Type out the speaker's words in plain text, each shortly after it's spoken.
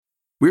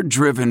We're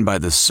driven by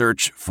the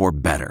search for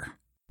better.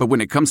 But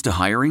when it comes to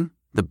hiring,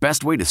 the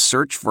best way to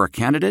search for a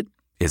candidate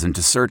isn't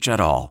to search at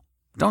all.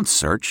 Don't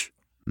search.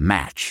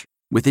 Match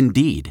with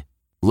Indeed.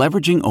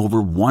 Leveraging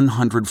over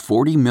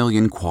 140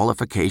 million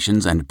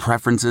qualifications and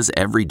preferences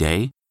every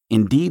day,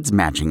 Indeed's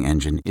matching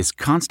engine is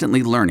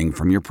constantly learning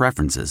from your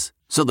preferences.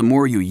 So the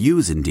more you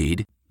use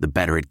Indeed, the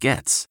better it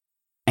gets.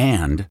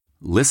 And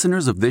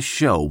listeners of this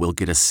show will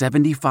get a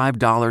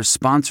 $75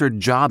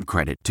 sponsored job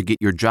credit to get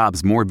your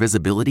jobs more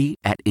visibility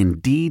at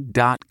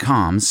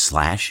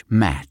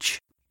Indeed.com/match.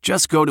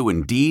 Just go to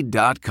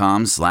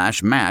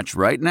Indeed.com/match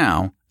right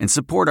now and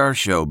support our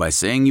show by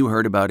saying you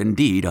heard about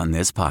Indeed on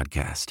this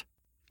podcast.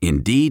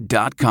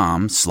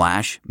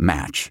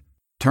 Indeed.com/match.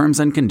 Terms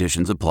and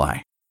conditions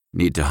apply.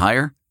 Need to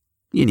hire?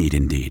 You need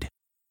Indeed.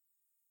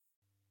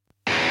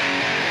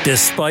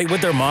 Despite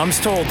what their moms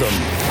told them,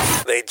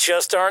 they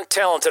just aren't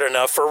talented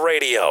enough for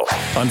radio.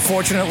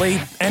 Unfortunately,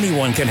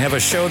 anyone can have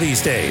a show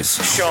these days.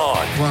 Sean.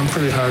 Well, I'm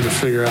pretty hard to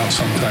figure out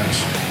sometimes.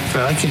 In fact,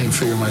 I can't even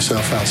figure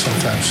myself out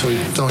sometimes, so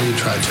don't you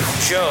try to.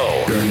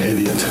 Joe. You're an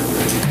idiot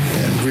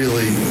and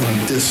really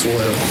a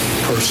disloyal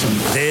person.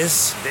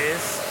 This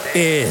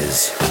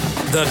is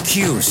the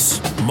Cuse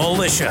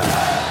Militia.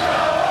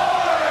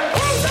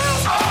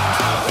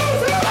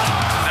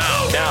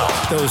 Now,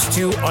 those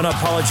two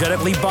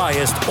unapologetically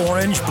biased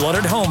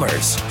orange-blooded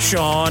homers,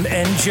 Sean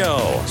and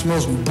Joe. It's the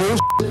most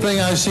bullshit thing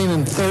I've seen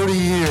in 30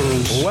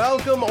 years.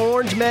 Welcome,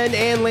 orange men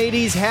and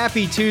ladies.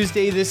 Happy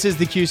Tuesday. This is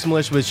the Cuse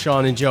Militia with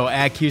Sean and Joe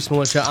at Cuse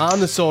Militia on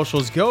the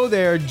socials. Go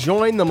there,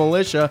 join the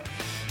militia.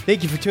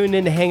 Thank you for tuning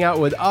in to hang out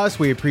with us.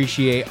 We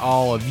appreciate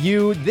all of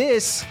you.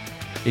 This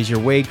is your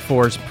Wake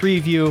Forest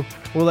preview.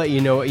 We'll let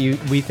you know what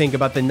we think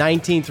about the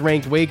 19th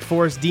ranked Wake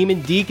Forest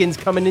Demon Deacons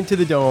coming into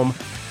the Dome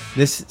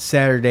this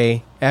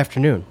Saturday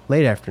afternoon,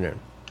 late afternoon,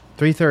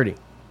 3:30.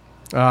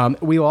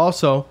 We will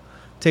also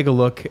take a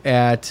look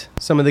at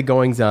some of the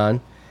goings-on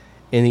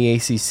in the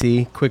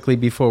ACC quickly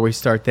before we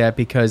start that,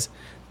 because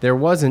there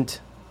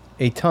wasn't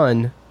a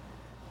ton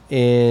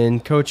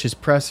in Coach's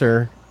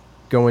presser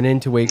going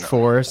into Wake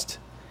Forest,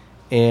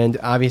 and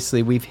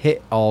obviously we've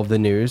hit all of the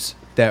news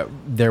that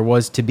there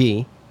was to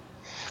be.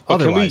 Oh,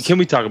 can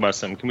we talk about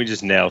something? Can we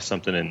just nail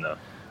something in though?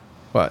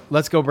 What?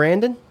 Let's go,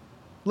 Brandon.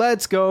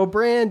 Let's go,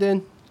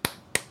 Brandon.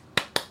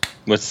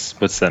 What's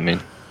that mean?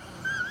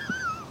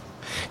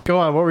 Go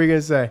on. What were you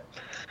gonna say?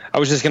 I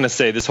was just gonna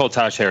say this whole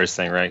Tosh Harris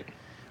thing, right?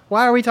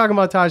 Why are we talking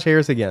about Tosh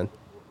Harris again?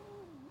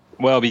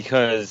 Well,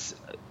 because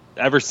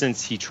ever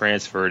since he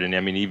transferred, and I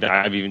mean,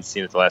 I've even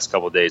seen it the last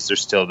couple of days. There's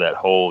still that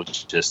whole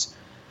just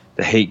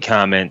the hate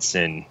comments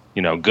and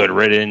good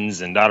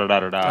riddance and da da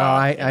da da da.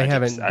 I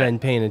haven't been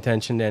paying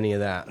attention to any of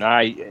that.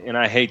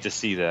 I hate to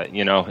see that,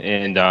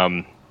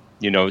 and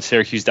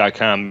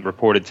Syracuse.com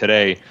reported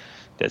today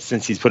that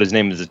since he's put his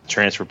name as a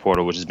transfer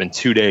portal, which has been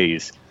 2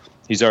 days,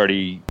 he's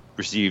already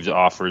received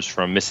offers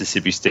from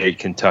Mississippi State,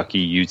 Kentucky,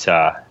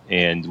 Utah,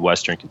 and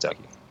Western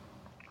Kentucky.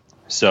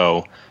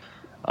 So,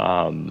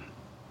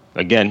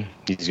 again,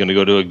 he's going to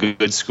go to a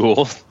good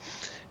school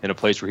in a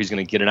place where he's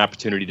going to get an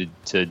opportunity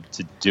to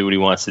do what he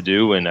wants to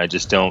do, and I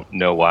just don't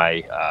know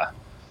why,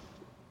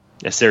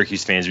 as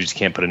Syracuse fans, we just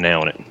can't put a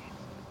nail in it.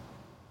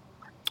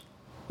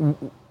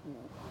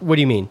 What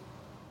do you mean?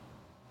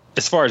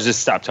 As far as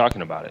just stop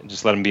talking about it,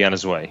 just let him be on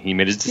his way. He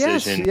made his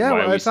decision. Yes, yeah,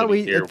 why I thought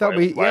we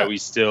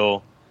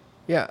still?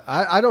 Yeah,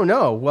 I don't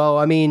know. Well,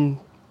 I mean,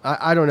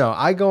 I don't know.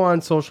 I go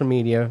on social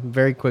media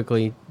very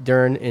quickly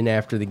during and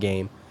after the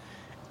game,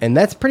 and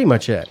that's pretty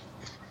much it.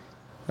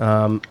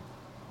 I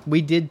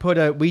did put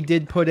a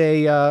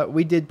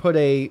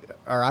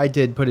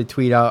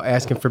tweet out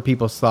asking for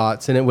people's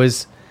thoughts, and it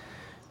was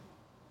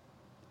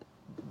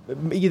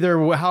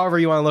either, however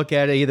you want to look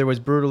at it, either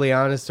was brutally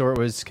honest or it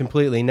was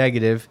completely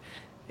negative.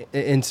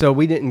 And so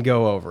we didn't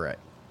go over it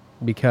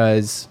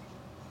because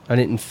I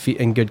didn't,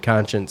 in good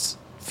conscience,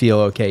 feel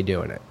okay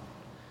doing it.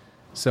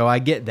 So I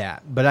get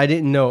that, but I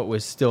didn't know it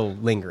was still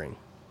lingering.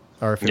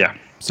 Yeah.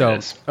 So,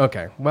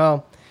 okay.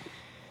 Well,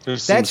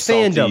 that's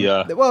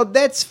fandom. Well,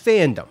 that's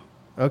fandom.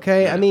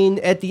 Okay. Yeah. I mean,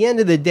 at the end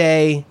of the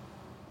day,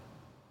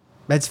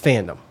 that's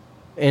fandom.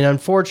 And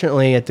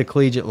unfortunately, at the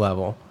collegiate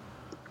level,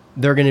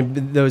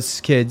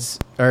 those kids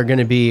are going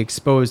to be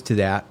exposed to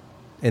that.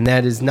 And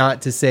that is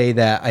not to say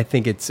that I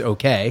think it's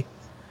okay.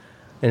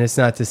 And it's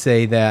not to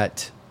say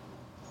that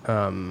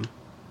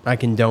I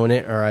condone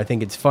it or I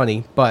think it's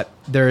funny. But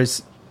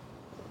there's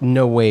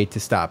no way to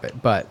stop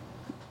it. But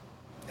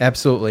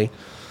absolutely.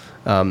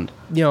 I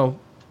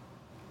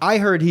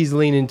heard he's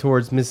leaning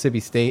towards Mississippi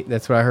State.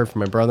 That's what I heard from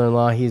my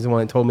brother-in-law. He's the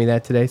one that told me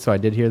that today, so I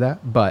did hear that.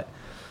 But,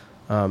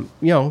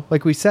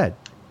 like we said,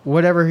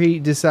 whatever he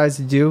decides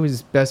to do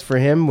is best for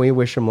him. We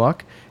wish him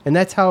luck. And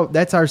that's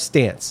our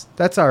stance.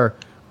 That's our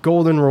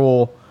golden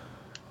rule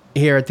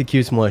here at the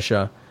Cuse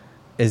Militia,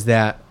 is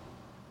that,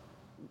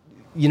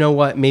 you know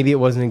what, maybe it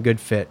wasn't a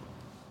good fit.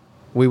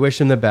 We wish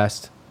him the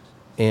best.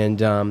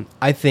 And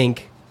I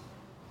think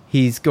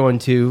he's going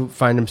to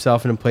find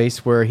himself in a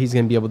place where he's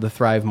going to be able to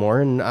thrive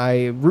more, and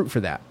I root for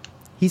that.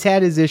 He's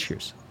had his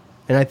issues.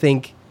 And I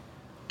think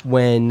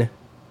when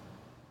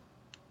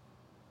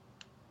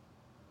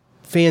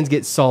fans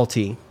get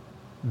salty,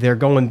 they're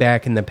going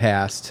back in the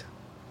past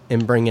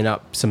and bringing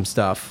up some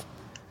stuff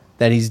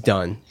that he's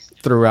done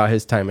throughout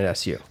his time at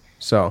SU.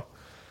 So,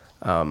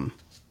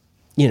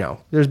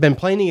 there's been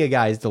plenty of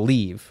guys to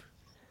leave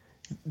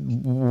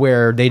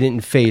where they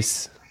didn't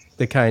face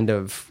the kind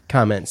of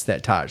comments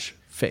that Taj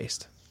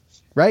faced.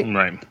 Right?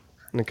 Right.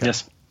 Okay.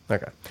 Yes.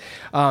 Okay.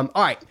 All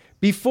right.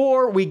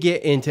 Before we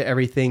get into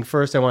everything,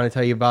 first I want to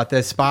tell you about the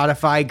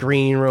Spotify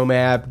Green Room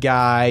app,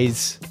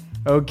 guys.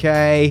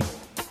 Okay.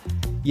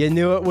 You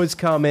knew it was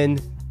coming.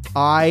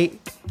 I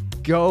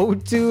go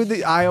to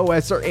the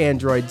iOS or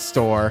Android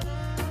store.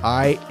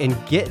 And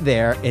get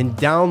there and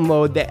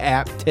download the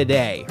app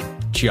today,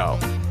 Joe.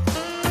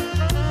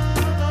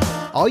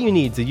 All you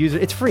need is a user.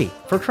 It's free.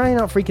 For crying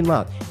out freaking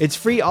loud. It's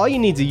free. All you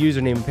need is a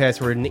username and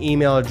password and an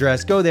email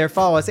address. Go there.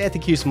 Follow us at the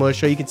Cuse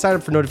Militia. You can sign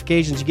up for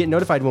notifications. You get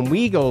notified when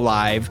we go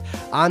live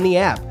on the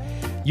app.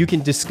 You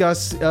can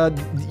discuss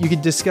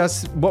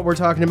what we're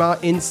talking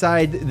about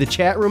inside the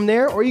chat room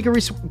there, or you can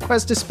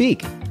request to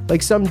speak,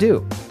 like some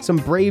do. Some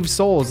brave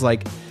souls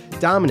like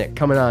Dominic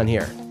coming on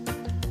here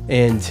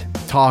and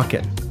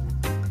talking.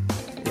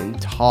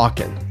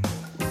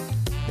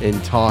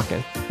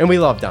 And we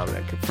love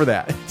Dominic for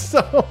that.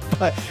 So,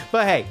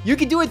 but hey, you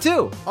can do it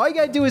too. All you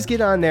gotta do is get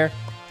on there,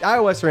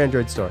 iOS or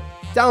Android store,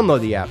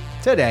 download the app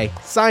today,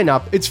 sign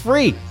up. It's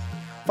free.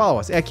 Follow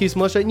us at Cuse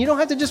Militia, and you don't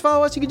have to just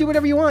follow us. You can do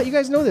whatever you want. You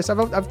guys know this.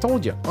 I've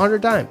told you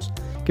 100 times.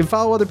 You can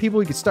follow other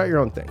people. You can start your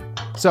own thing.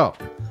 So,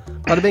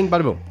 bada bing,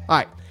 bada boom.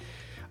 All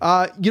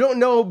right. You don't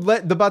know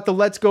about the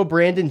Let's Go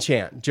Brandon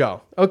chant,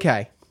 Joe.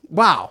 Okay.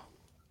 Wow.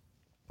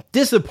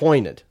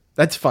 Disappointed.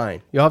 That's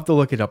fine. You'll have to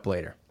look it up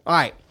later. All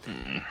right.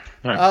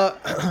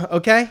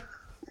 Okay?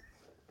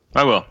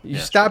 I will. You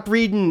stop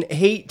reading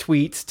hate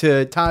tweets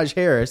to Taj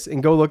Harris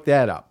and go look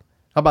that up.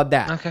 How about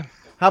that? Okay.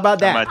 How about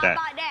that? How about that?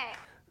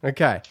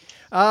 Okay.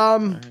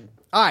 All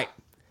right.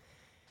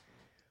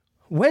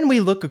 When we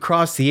look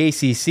across the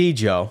ACC,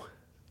 Joe,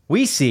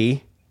 we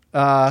see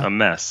a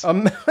mess.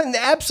 An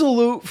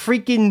absolute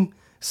freaking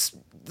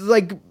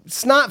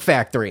snot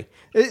factory.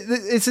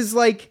 This is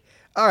like,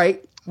 all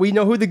right, we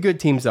know who the good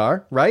teams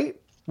are, right?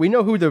 We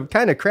know who the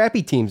kind of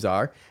crappy teams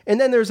are. And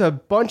then there's a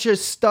bunch of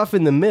stuff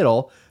in the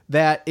middle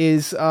that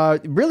is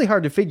really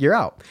hard to figure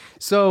out.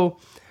 So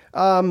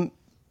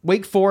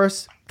Wake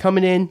Forest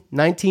coming in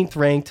 19th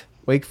ranked.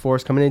 Wake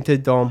Forest coming into the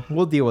Dome.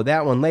 We'll deal with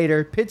that one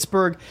later.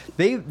 Pittsburgh,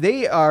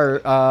 they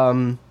are,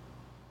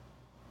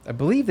 I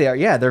believe they are.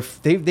 Yeah,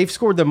 they've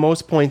scored the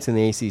most points in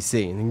the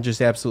ACC, and they're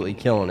just absolutely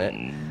killing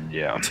it.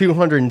 Yeah,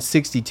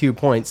 262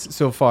 points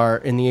so far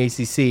in the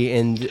ACC,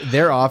 and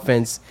their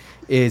offense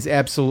is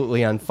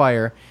absolutely on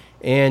fire.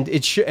 And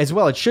it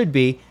should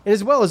be, and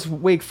as well as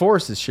Wake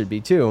Forest's should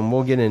be too. And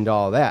we'll get into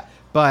all that.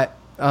 But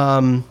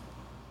when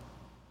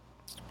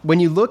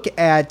you look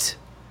at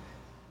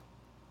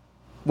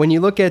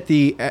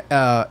the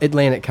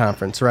Atlantic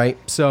Conference, right?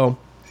 So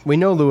we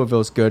know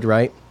Louisville's good,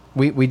 right?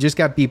 We just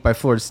got beat by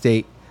Florida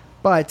State,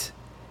 but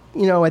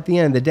at the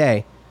end of the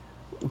day,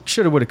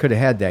 shoulda, woulda, coulda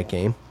had that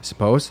game, I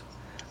suppose.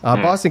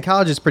 Boston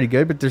College is pretty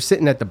good, but they're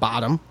sitting at the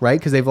bottom, right?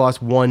 Because they've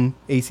lost one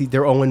AC.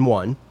 They're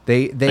 0-1.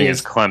 They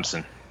against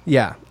Clemson.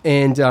 Yeah,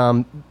 and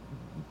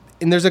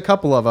there's a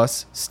couple of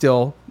us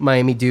still: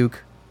 Miami,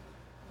 Duke,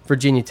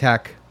 Virginia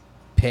Tech,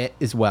 Pitt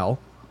as well,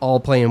 all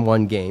playing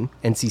one game.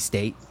 NC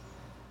State.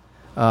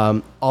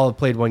 All have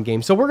played one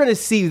game. So we're going to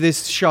see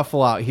this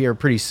shuffle out here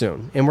pretty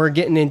soon. And we're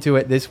getting into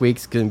it this week.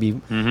 It's going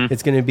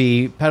to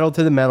be pedal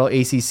to the metal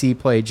ACC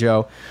play,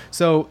 Joe.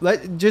 So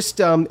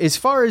as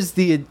far as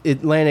the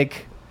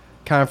Atlantic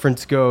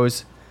Conference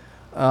goes,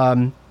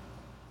 we're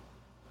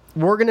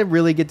going to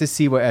really get to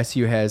see what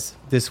SU has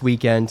this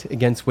weekend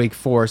against Wake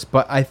Forest.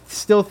 But I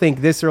still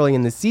think this early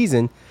in the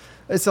season,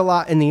 it's a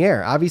lot in the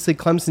air. Obviously,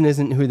 Clemson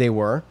isn't who they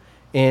were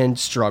and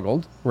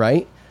struggled,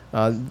 right?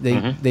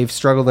 They've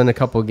struggled in a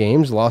couple of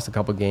games, lost a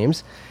couple of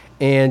games,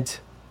 and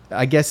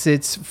I guess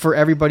it's for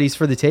everybody's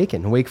for the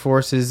taking. Wake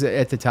Forest is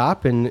at the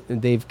top, and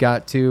they've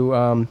got to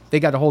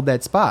hold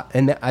that spot,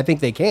 and I think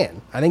they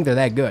can. I think they're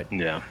that good.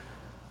 Yeah.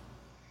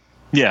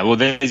 Yeah. Well,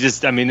 it's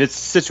a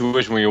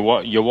situation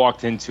where you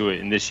walked into it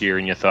in this year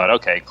and you thought,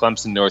 okay,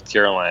 Clemson, North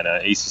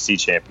Carolina, ACC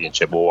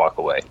championship, we'll walk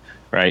away,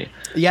 right?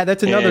 Yeah,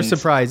 that's another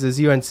surprise is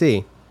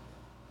UNC.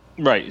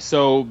 Right.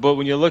 So, but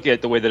when you look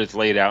at the way that it's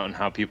laid out and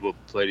how people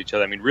played each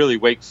other, I mean, really,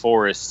 Wake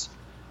Forest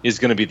is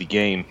going to be the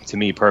game to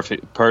me.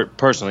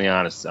 Personally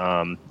honest.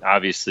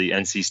 Obviously,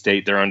 NC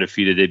State, they're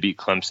undefeated. They beat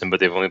Clemson, but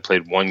they've only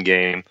played one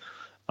game.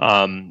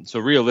 So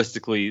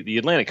realistically, the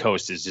Atlantic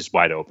Coast is just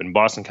wide open.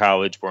 Boston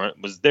College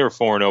they were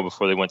 4-0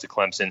 before they went to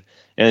Clemson,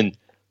 and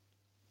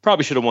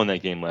probably should have won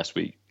that game last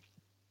week.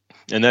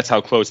 And that's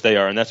how close they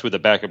are, and that's with the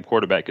backup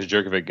quarterback because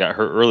Jerkovic got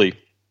hurt early.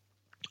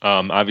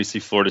 Obviously,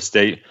 Florida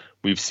State.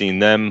 We've seen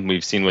them.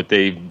 We've seen what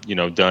they've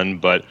done,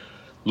 but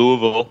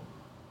Louisville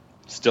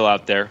still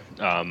out there,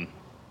 and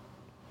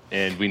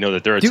we know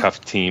that they're a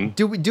tough team.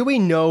 Do we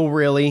know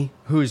really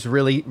who's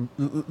really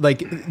like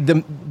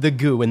the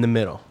goo in the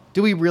middle?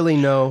 Do we really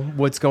know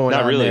what's going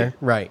Not on really. there?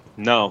 Right.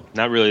 No,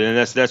 not really. And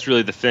that's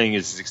really the thing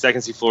is I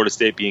can see Florida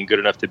State being good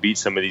enough to beat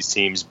some of these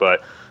teams,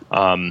 but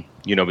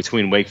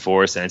between Wake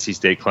Forest, NC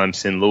State,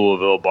 Clemson,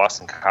 Louisville,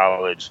 Boston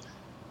College,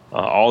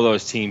 all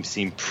those teams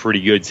seem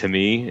pretty good to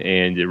me,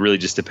 and it really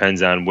just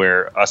depends on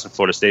where us and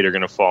Florida State are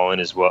going to fall in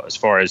as well, as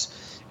far as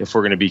if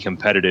we're going to be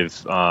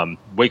competitive.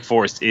 Wake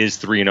Forest is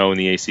 3-0 in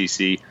the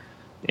ACC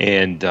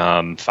and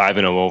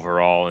 5-0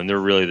 overall, and they're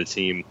really the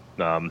team,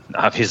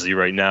 obviously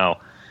right now,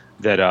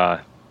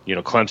 that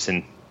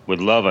Clemson would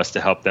love us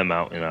to help them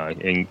out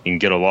and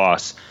get a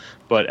loss.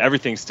 But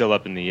everything's still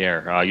up in the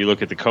air. You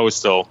look at the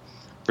Coastal,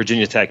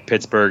 Virginia Tech,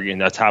 Pittsburgh,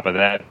 and on top of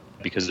that,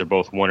 because they're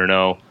both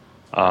 1-0.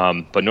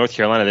 But North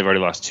Carolina, they've already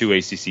lost 2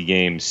 ACC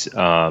games.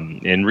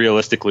 And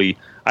realistically,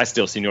 I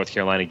still see North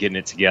Carolina getting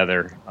it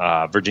together.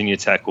 Virginia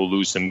Tech will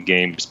lose some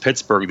games.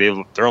 Pittsburgh,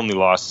 their only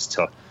loss is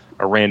to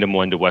a random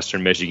one to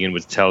Western Michigan,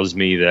 which tells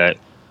me that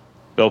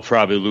they'll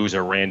probably lose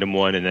a random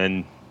one, and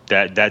then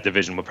that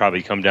division will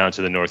probably come down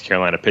to the North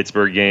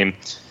Carolina-Pittsburgh game.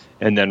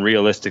 And then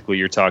realistically,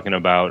 you're talking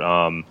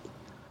about,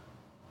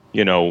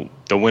 the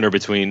winner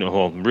between,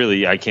 well,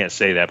 really, I can't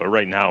say that, but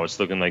right now it's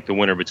looking like the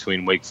winner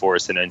between Wake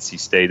Forest and NC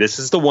State. This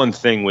is the one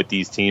thing with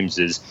these teams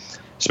is,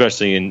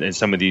 especially in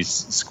some of these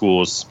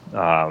schools,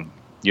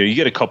 you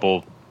get a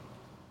couple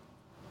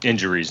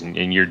injuries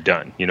and you're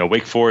done.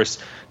 Wake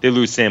Forest, they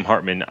lose Sam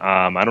Hartman.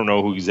 I don't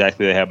know who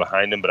exactly they have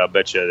behind him, but I'll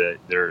bet you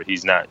that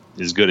he's not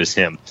as good as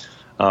him.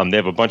 They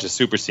have a bunch of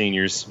super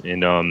seniors,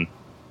 and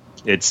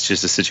it's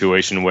just a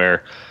situation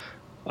where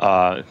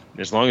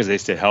as long as they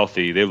stay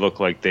healthy, they look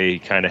like they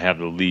kind of have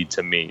the lead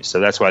to me. So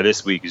that's why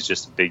this week is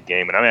just a big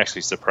game, and I'm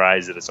actually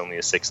surprised that it's only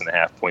a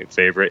 6.5-point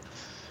favorite.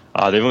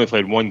 They've only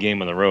played one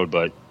game on the road,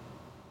 but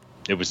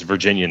it was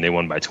Virginia, and they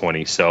won by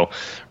 20. So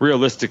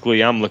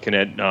realistically, I'm looking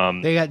at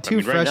they got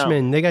two freshmen.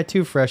 Right now, they got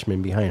 2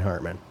 freshmen behind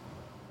Hartman.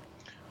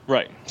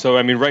 Right. So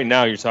right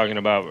now you're talking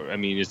about.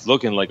 It's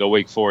looking like a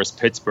Wake Forest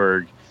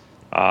Pittsburgh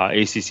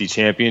ACC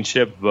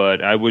championship,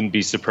 but I wouldn't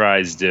be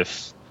surprised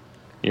if,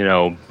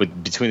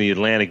 between the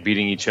Atlantic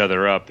beating each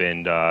other up,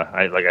 and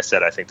like I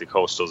said, I think the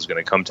Coastal is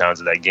going to come down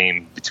to that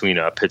game between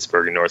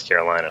Pittsburgh and North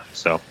Carolina.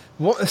 So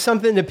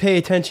something to pay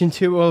attention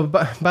to. Well,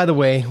 by the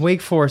way,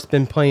 Wake Forest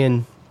been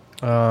playing.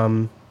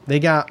 They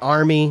got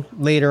Army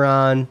later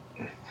on,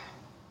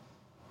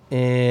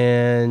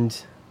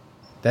 and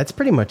that's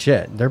pretty much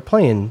it. They're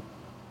playing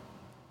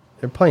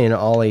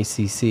all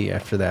ACC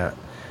after that.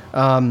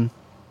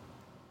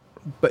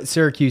 But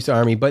Syracuse,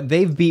 Army, but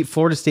they've beat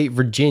Florida State,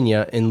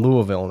 Virginia, and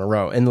Louisville in a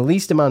row. And the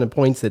least amount of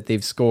points that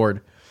they've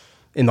scored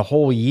in the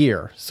whole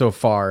year so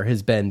far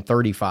has been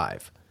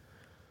 35.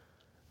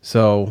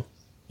 So,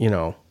 they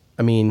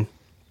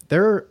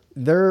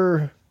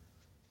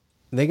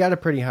got a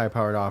pretty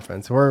high-powered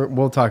offense.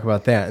 We'll talk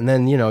about that. And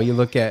then, you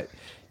look at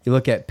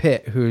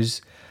Pitt,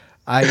 who's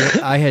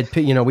I had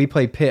Pitt, we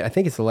played Pitt. I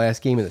think it's the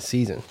last game of the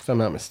season, if I'm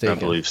not mistaken. I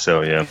believe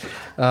so, yeah.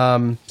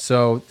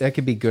 So that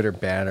could be good or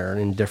bad or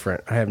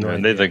indifferent. I have no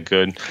idea. They look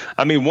good.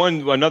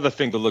 Another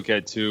thing to look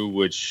at too,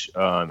 which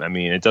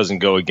it doesn't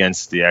go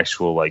against the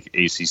actual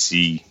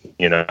ACC,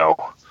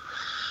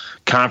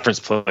 conference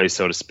play,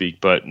 so to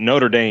speak. But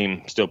Notre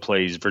Dame still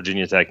plays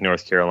Virginia Tech,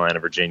 North Carolina,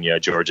 Virginia,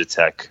 Georgia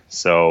Tech.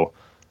 So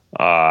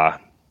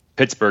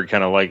Pittsburgh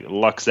kind of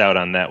lucks out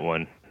on that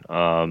one.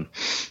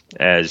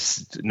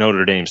 As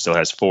Notre Dame still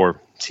has 4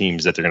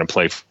 teams that they're going to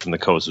play from the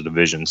Coastal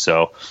Division.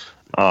 So,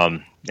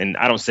 and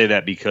I don't say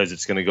that because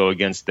it's going to go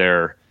against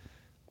their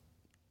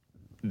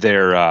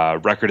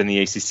record in the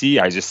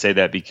ACC. I just say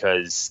that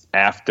because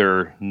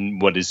after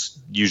what is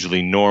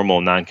usually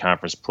normal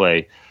non-conference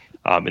play,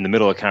 in the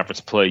middle of conference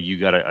play, you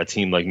got a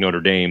team like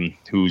Notre Dame,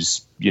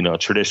 who's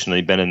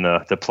traditionally been in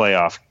the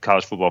playoff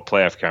college football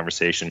playoff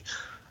conversation.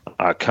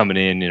 Coming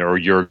in, or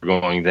you're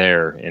going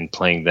there and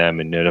playing them,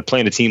 and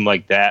playing a team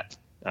like that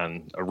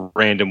on a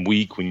random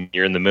week when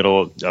you're in the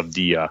middle of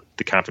the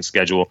conference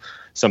schedule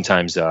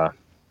sometimes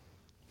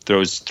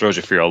throws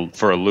you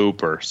for a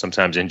loop, or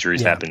sometimes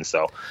injuries happen.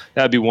 So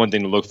that'd be one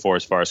thing to look for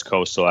as far as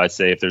Coastal. I'd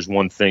say if there's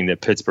one thing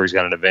that Pittsburgh's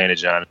got an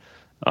advantage on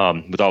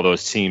with all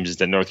those teams, is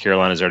that North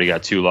Carolina's already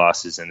got 2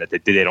 losses, and that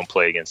they don't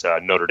play against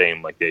Notre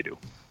Dame like they do.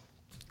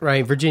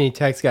 Right. Virginia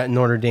Tech's got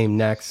Notre Dame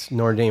next.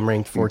 Notre Dame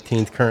ranked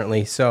 14th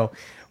currently. So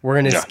we're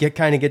going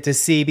to get to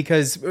see,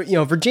 because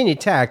Virginia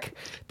Tech,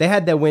 they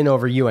had that win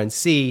over UNC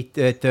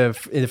at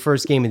the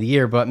first game of the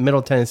year, but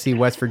Middle Tennessee,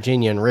 West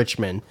Virginia, and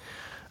Richmond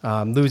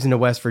losing to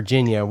West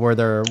Virginia were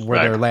their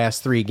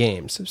last 3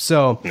 games.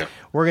 So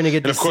we're going to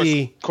get to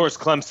see. Of course,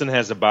 Clemson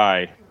has a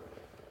bye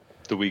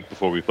the week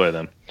before we play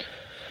them.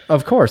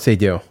 Of course they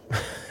do.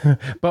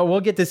 But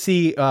we'll get to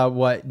see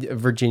what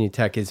Virginia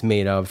Tech is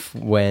made of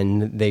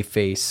when they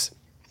face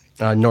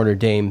Notre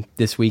Dame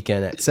this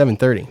weekend at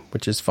 7:30,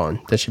 which is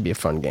fun. That should be a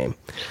fun game.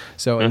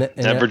 So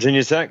at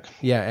Virginia Tech?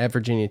 Yeah, at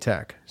Virginia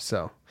Tech.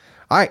 So,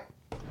 all right.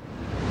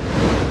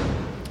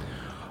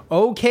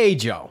 Okay,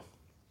 Joe.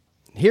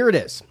 Here it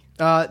is.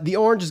 The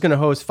Orange is going to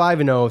host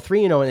 5-0,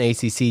 3-0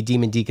 in ACC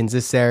Demon Deacons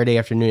this Saturday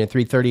afternoon at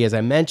 3:30, as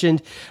I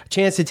mentioned. A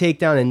chance to take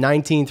down a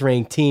 19th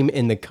ranked team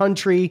in the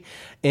country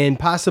and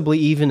possibly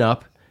even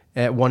up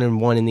at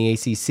 1-1 in the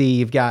ACC.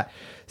 You've got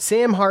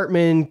Sam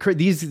Hartman.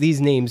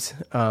 These names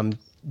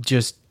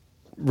just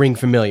ring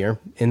familiar,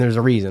 and there's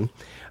a reason.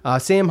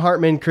 Sam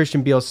Hartman,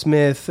 Christian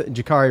Beal-Smith,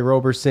 Jakari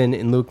Roberson,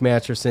 and Luke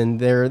Masterson,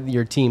 they're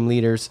your team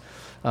leaders.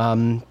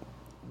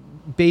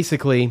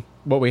 Basically,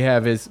 what we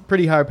have is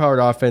pretty high-powered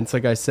offense,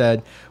 like I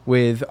said,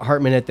 with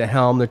Hartman at the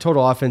helm. Their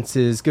total offense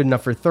is good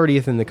enough for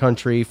 30th in the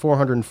country,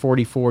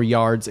 444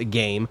 yards a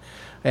game,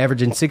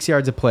 averaging 6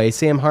 yards a play.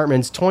 Sam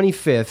Hartman's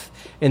 25th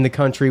in the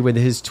country with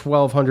his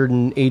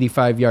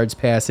 1,285 yards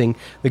passing.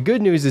 The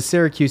good news is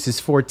Syracuse is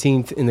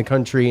 14th in the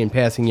country in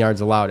passing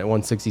yards allowed at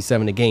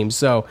 167 a game.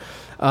 So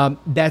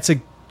that's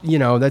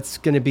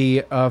going to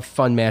be a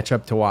fun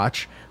matchup to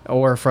watch,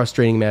 or a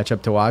frustrating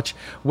matchup to watch.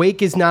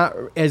 Wake is not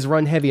as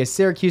run-heavy as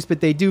Syracuse, but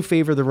they do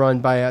favor the run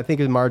by, I think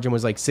the margin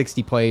was like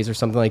 60 plays or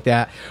something like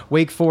that.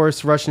 Wake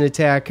Forest rushing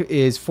attack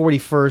is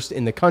 41st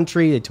in the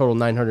country. They total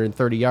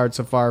 930 yards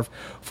so far,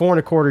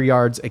 4.25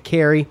 yards a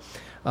carry.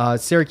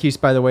 Syracuse,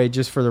 by the way,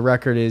 just for the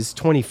record, is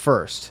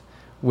 21st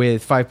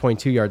with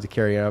 5.2 yards a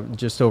carry,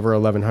 just over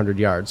 1,100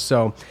 yards.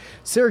 So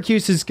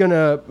Syracuse is going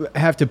to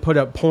have to put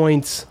up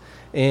points,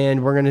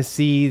 and we're going to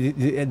see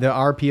the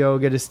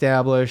RPO get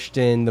established,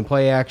 and the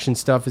play action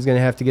stuff is going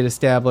to have to get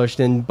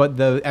established, but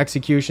the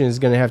execution is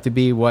going to have to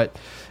be what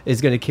is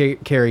going to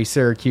carry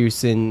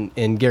Syracuse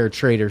and Garrett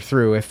Schrader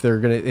through if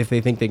they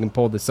think they can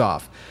pull this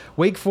off.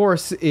 Wake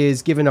Forest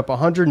is giving up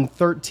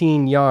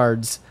 113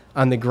 yards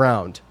on the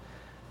ground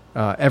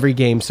every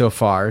game so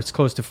far. It's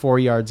close to 4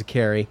 yards a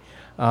carry.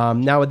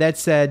 Now, with that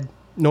said,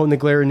 noting the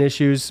glaring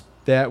issues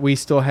that we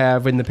still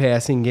have in the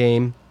passing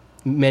game,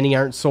 many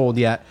aren't sold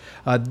yet.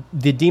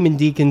 The Demon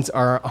Deacons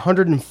are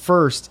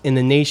 101st in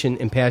the nation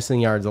in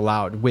passing yards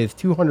allowed, with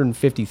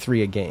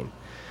 253 a game.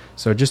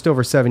 So just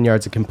over 7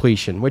 yards of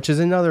completion, which is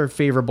another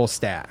favorable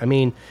stat. I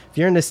mean, if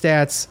you're into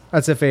stats,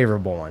 that's a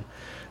favorable one.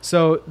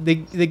 So the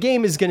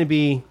game is going to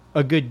be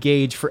a good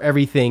gauge for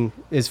everything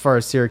as far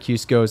as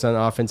Syracuse goes on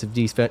offensive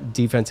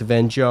defensive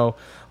end. Joe,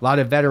 a lot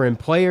of veteran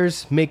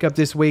players make up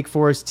this Wake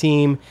Forest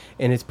team,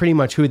 and it's pretty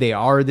much who they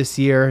are this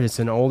year. It's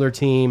an older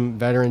team,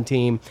 veteran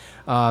team.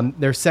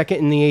 They're second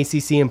in the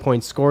ACC in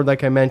points scored,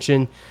 like I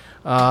mentioned.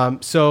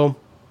 So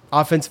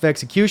offensive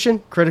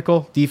execution,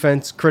 critical.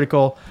 Defense,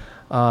 critical.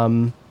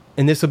 And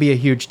this will be a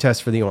huge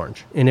test for the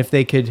Orange. And if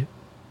they could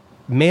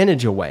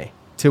manage a way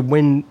to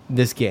win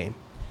this game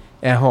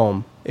at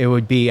home, it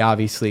would be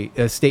obviously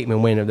a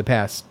statement win of the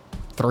past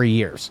 3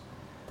 years.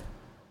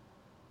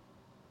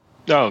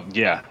 Oh,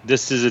 yeah.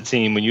 This is a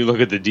team, when you look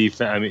at the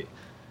defense, I mean,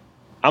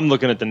 I'm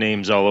looking at the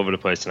names all over the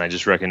place, and I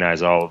just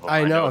recognize all of them.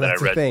 I know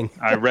that's the thing.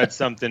 I read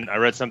something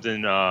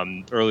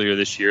earlier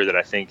this year that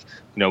I think,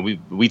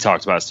 we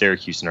talked about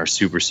Syracuse and our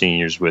super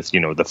seniors with,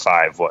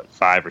 the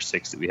 5 or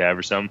 6 that we have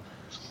or something.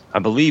 I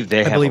believe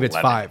I believe 11. It's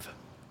 5.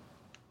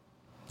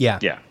 Yeah.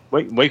 Yeah.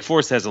 Wake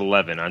Forest has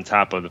 11 on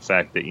top of the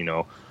fact that,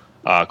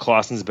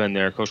 Clausen's been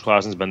there. Coach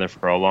Clausen's been there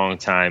for a long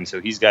time, so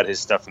he's got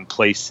his stuff in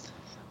place.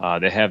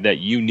 They have that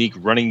unique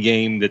running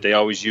game that they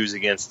always use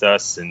against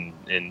us and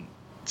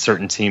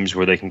certain teams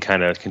where they can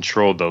kind of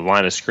control the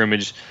line of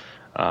scrimmage.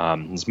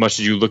 As much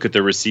as you look at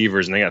the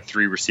receivers, and they got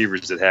 3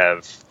 receivers that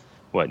have,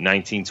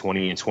 19,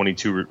 20, and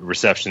 22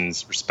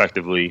 receptions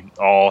respectively,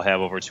 all have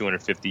over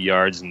 250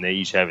 yards, and they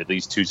each have at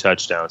least 2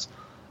 touchdowns.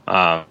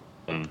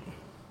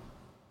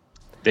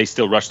 They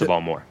still rush the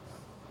ball more.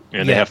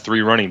 And they have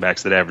 3 running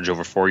backs that average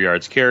over 4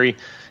 yards carry,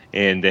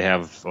 and they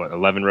have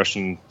 11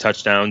 rushing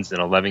touchdowns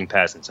and 11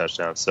 passing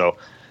touchdowns. So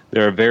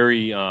they're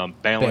very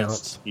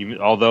balanced. Even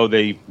although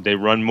they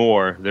run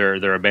more,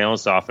 they're a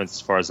balanced offense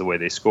as far as the way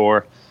they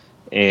score.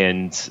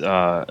 And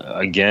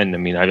again, I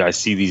mean, I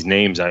see these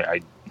names,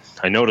 I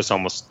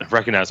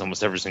recognize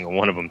almost every single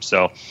one of them.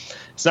 So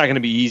it's not going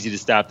to be easy to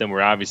stop them.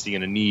 We're obviously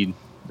going to need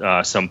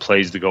some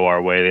plays to go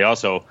our way. They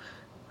also,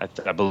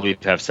 I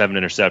believe, have 7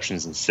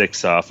 interceptions and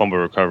 6 fumble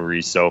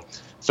recoveries. So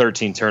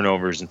 13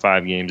 turnovers in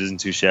 5 games isn't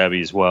too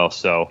shabby as well.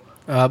 So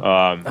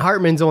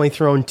Hartman's only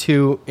thrown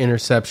 2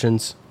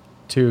 interceptions,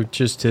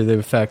 just to the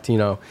effect,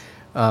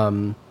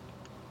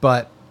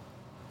 But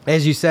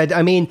as you said,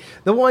 I mean,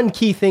 the one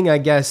key thing, I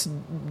guess,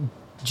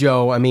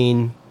 Joe, I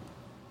mean,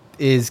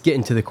 is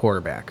getting to the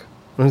quarterback.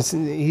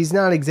 He's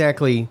not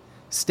exactly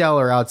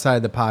stellar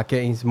outside the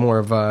pocket. He's more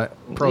of a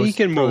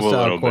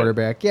pro-style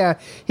quarterback. Bit. Yeah,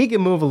 he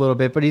can move a little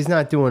bit, but he's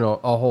not doing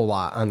a whole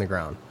lot on the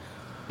ground.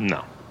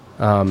 No.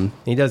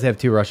 He does have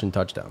 2 rushing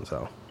touchdowns,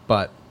 though.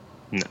 But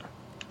no.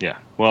 Yeah.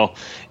 Well,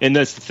 and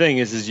that's the thing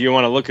is you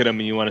want to look at them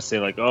and you want to say,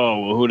 like, oh,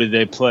 well, who did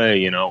they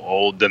play?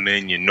 Old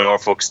Dominion,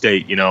 Norfolk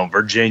State,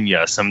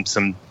 Virginia,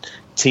 some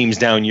teams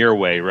down your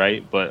way,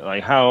 right? But,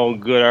 like, how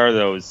good are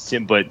those?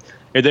 But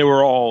they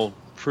were all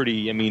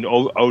pretty, I mean,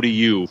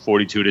 ODU,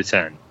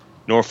 42-10.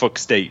 Norfolk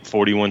State,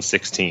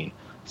 41-16.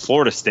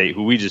 Florida State,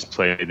 who we just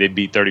played, they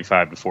beat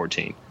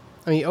 35-14.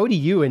 I mean,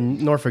 ODU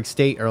and Norfolk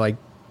State are like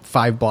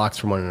 5 blocks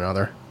from one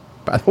another,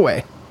 by the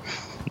way.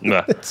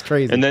 Nah. It's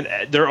crazy. And then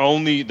their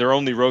only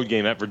road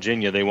game at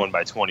Virginia, they won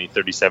by 20,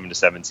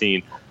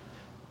 37-17.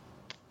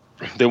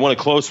 They won a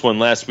close one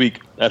last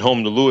week at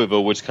home to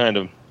Louisville, which kind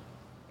of,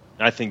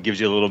 I think, gives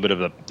you a little bit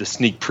of the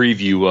sneak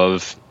preview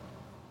of,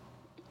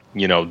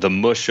 the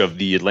mush of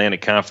the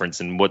Atlantic Conference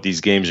and what these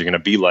games are going to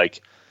be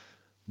like.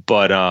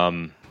 But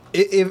and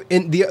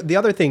the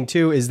other thing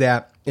too is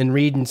that in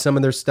reading some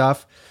of their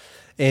stuff,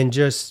 and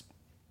just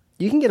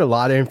you can get a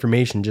lot of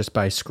information just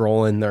by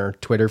scrolling their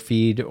Twitter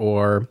feed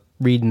or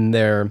reading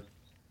their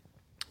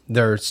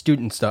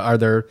student stuff or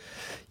their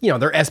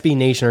SB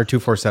Nation or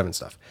 247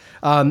 stuff.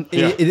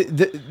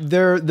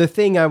 The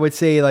thing I would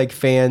say, like,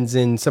 fans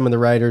and some of the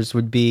writers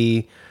would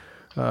be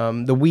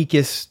the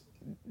weakest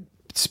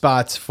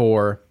spots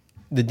for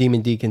the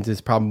Demon Deacons is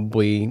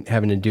probably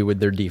having to do with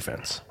their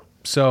defense.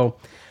 So,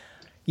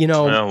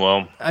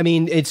 I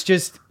mean, it's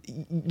just,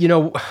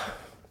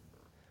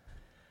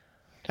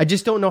 I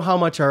just don't know how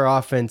much our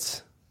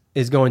offense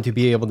is going to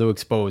be able to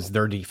expose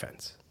their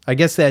defense. I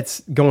guess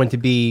that's going to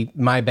be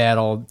my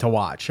battle to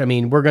watch. I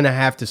mean, we're going to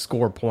have to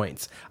score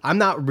points. I'm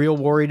not real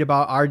worried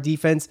about our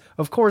defense.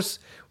 Of course,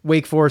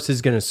 Wake Forest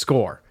is going to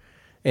score,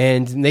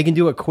 and they can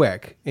do it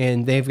quick,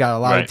 and they've got a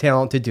lot of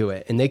talent to do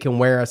it, and they can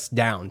wear us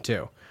down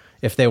too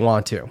if they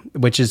want to,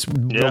 which is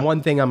the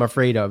one thing I'm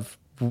afraid of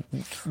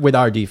with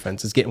our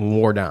defense is getting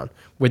wore down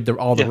with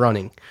all the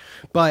running.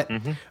 But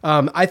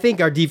I think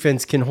our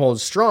defense can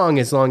hold strong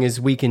as long as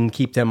we can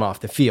keep them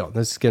off the field.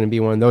 This is going to be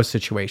one of those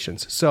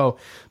situations. So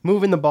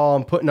moving the ball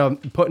and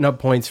putting up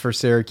points for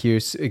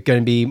Syracuse is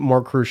going to be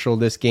more crucial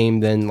this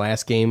game than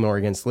last game or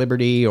against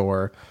Liberty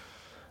or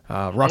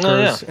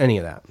Rutgers, any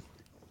of that.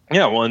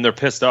 Yeah, well, and they're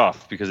pissed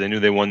off because they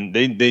knew they won.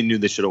 They knew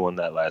they should have won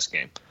that last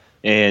game.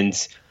 And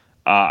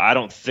I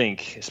don't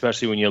think,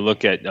 especially when you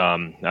look at,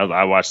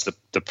 I watched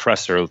the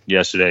presser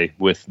yesterday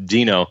with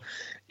Dino,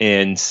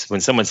 and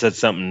when someone said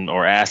something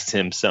or asked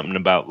him something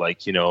about,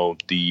 like,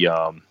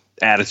 the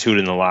attitude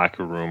in the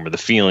locker room or the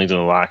feelings in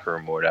the locker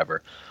room or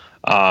whatever,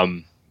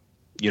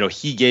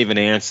 he gave an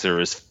answer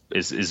is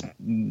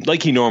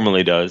like he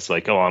normally does,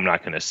 like, oh, I'm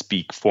not going to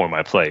speak for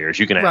my players.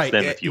 You can ask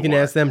them if you want. You can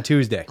ask them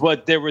Tuesday.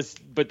 But there was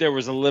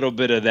a little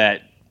bit of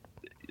that,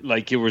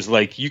 like, it was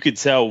like you could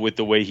tell with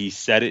the way he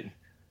said it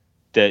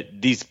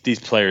that these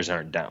players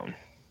aren't down,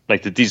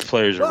 like that these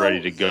players are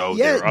ready to go.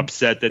 Yeah, they're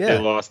upset that they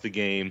lost the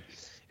game,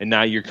 and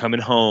now you're coming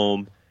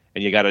home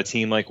and you got a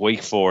team like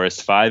Wake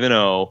Forest,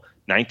 5-0,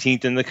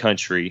 19th in the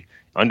country,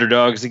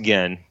 underdogs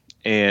again,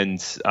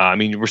 and I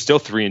mean, we're still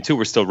 3-2.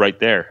 We're still right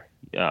there.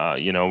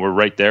 We're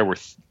right there. We're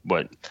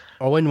what?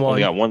 0-1.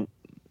 We got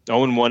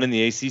 0-1 in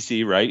the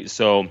ACC, right?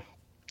 So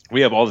we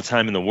have all the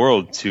time in the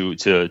world to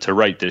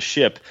right this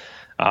ship.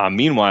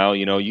 Meanwhile,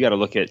 you got to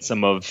look at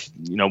some of,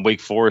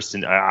 Wake Forest,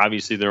 and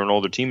obviously they're an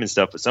older team and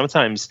stuff, but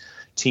sometimes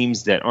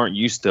teams that aren't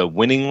used to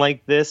winning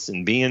like this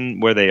and being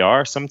where they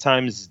are,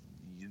 sometimes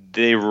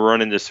they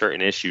run into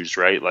certain issues,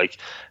 right? Like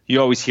you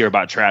always hear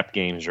about trap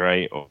games,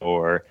 right?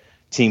 Or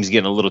teams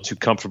getting a little too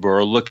comfortable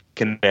or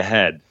looking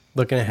ahead.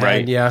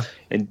 Right? Yeah.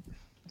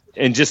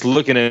 And just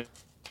looking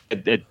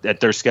at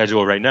their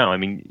schedule right now, I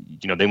mean,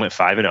 they went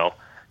 5-0.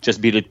 Just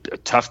beat a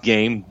tough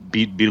game,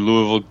 beat a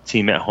Louisville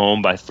team at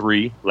home by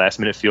 3,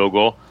 last-second field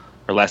goal.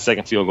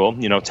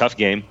 Tough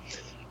game.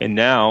 And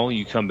now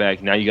you come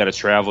back, now you got to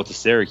travel to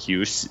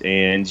Syracuse,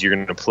 and you're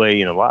going to play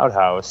in a Loud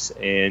House,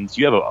 and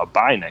you have a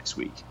bye next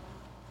week.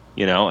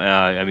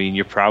 I mean,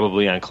 you're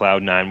probably on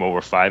cloud 9 while we're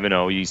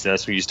 5-0.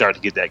 That's when you start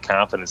to get that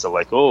confidence of,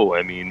 like, oh,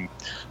 I mean,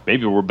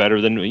 maybe we're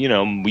better than,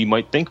 we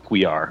might think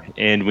we are.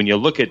 And when you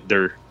look at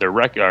their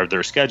record, or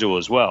their schedule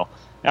as well,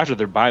 after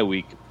their bye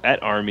week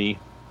at Army,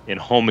 and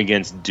home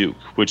against Duke,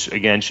 which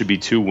again should be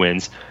 2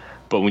 wins.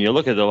 But when you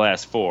look at the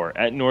last 4,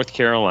 at North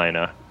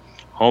Carolina,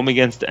 home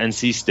against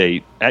NC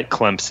State, at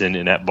Clemson,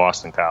 and at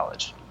Boston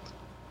College,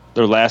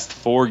 their last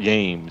 4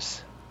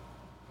 games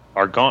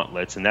are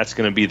gauntlets, and that's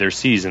going to be their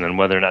season and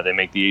whether or not they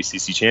make the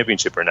ACC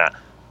championship or not.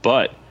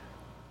 But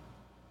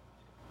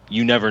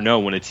you never know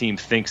when a team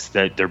thinks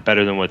that they're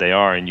better than what they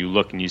are, and you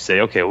look and you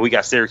say, okay, well, we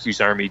got Syracuse,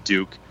 Army,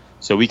 Duke,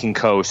 so we can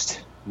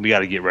coast. We got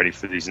to get ready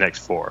for these next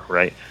 4,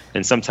 right?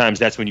 And sometimes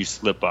that's when you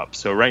slip up.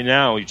 So right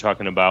now you're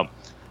talking about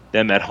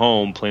them at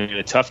home playing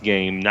a tough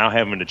game, now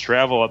having to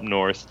travel up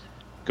north,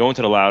 going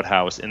to the Loud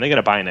House, and they got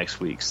to bye next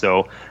week.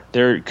 So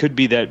there could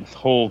be that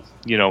whole,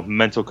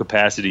 mental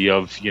capacity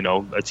of,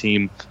 a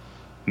team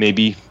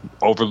maybe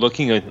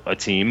overlooking a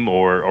team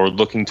or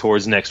looking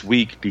towards next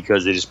week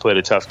because they just played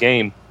a tough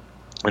game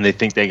and they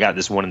think they got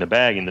this one in the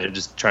bag, and they're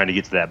just trying to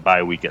get to that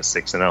bye week at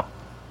 6-0.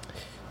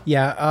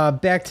 Yeah,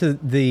 back to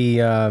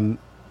the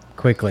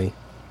quickly.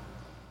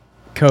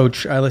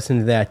 Coach, I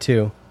listened to that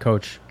too.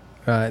 Coach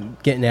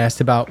getting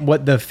asked about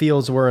what the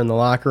feels were in the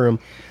locker room.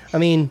 I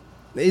mean,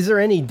 is there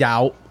any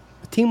doubt?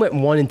 The team went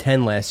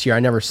 1-10 last year.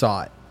 I never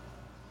saw it.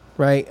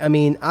 Right? I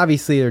mean,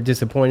 obviously they're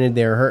disappointed.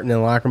 They were hurting in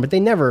the locker room, but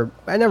you never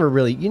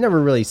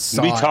really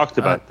saw it. We talked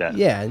about that.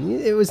 Yeah,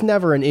 it was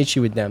never an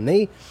issue with them.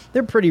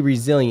 They're pretty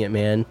resilient,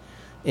 man.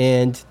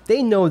 And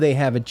they know they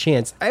have a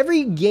chance.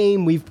 Every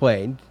game we've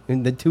played,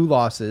 in the 2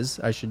 losses,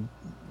 I should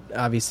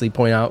obviously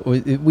point out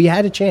we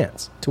had a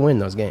chance to win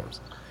those games.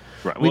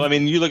 Right. Well, I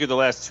mean, you look at the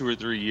last 2 or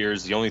 3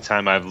 years, the only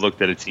time I've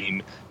looked at a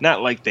team,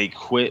 not like they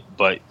quit,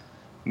 but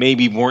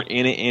maybe weren't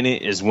in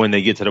it is when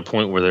they get to the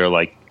point where they're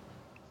like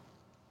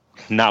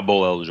not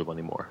bowl eligible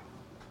anymore.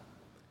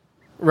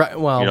 Right.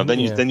 Well, then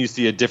you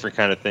see a different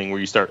kind of thing where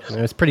you start.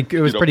 It was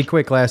pretty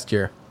quick last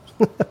year.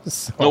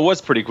 So. Well, it was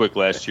pretty quick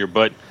last year,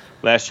 but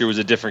last year was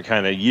a different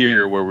kind of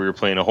year where we were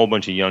playing a whole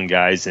bunch of young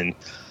guys, and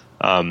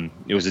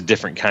it was a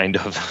different kind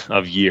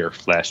of year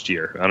last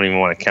year. I don't even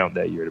want to count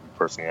that year, to be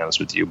perfectly honest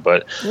with you.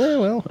 But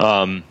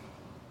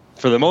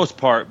for the most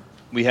part,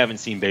 we haven't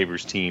seen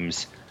Babers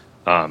teams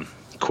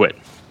quit,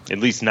 at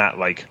least not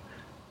like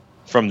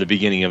from the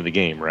beginning of the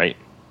game, right?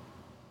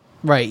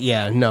 Right.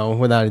 Yeah. No,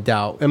 without a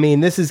doubt. I mean,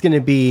 this is going to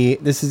be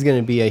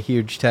a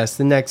huge test.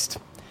 The next,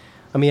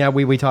 I mean,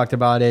 we talked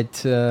about it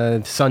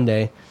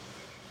Sunday.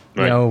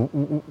 Right. You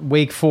know,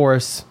 Wake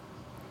Forest,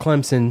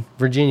 Clemson,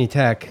 Virginia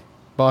Tech,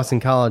 Boston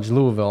College,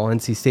 Louisville,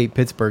 NC State,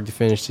 Pittsburgh to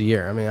finish the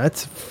year. I mean,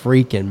 that's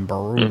freaking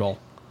brutal.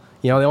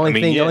 You know, the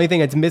only thing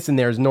that's missing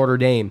there is Notre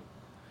Dame.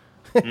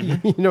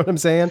 Mm-hmm. You know what I'm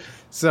saying?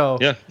 So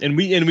yeah, and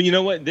we you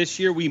know what? This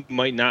year we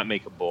might not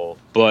make a bowl,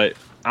 but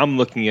I'm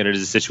looking at it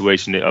as a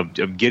situation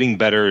of getting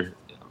better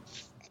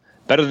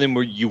than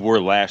where you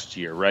were last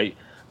year, right?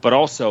 But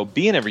also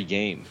be in every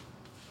game.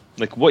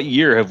 Like, what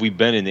year have we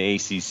been in the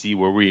ACC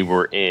where we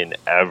were in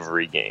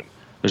every game?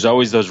 There's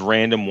always those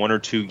random 1 or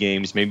 2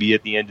 games, maybe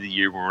at the end of the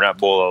year when we're not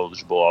bowl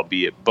eligible,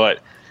 albeit, but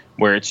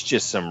where it's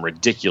just some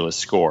ridiculous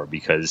score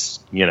because,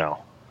 you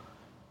know,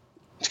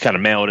 it's kind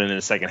of mailed in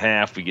the second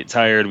half. We get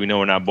tired. We know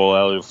we're not bowl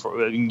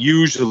eligible.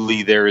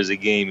 Usually there is a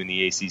game in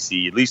the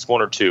ACC, at least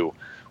 1 or 2,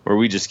 where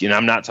we just,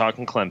 I'm not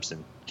talking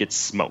Clemson, gets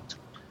smoked.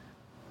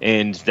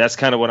 And that's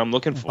kind of what I'm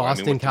looking for.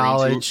 Boston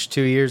College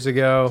 2 years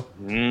ago.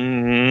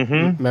 Mm-hmm.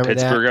 Remember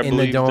Pittsburgh, that? I In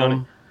the believe, done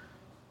dome.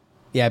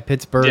 Yeah,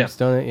 Pittsburgh's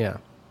done it, yeah.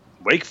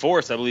 Wake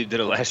Forest, I believe, did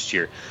it last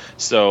year.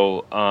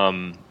 So,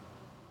 and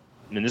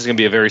this is going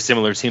to be a very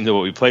similar team to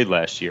what we played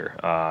last year.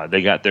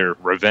 They got their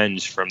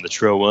revenge from the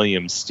Trill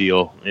Williams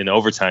steal in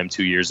overtime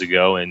 2 years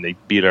ago, and they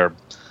beat our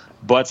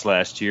butts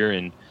last year.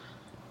 And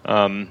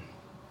I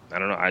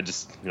don't know. I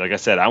just, like I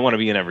said, I want to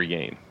be in every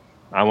game.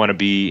 I want to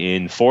be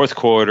in fourth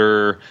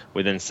quarter,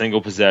 within single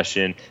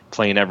possession,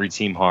 playing every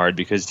team hard,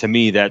 because to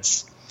me,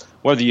 that's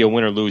whether you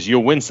win or lose,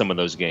 you'll win some of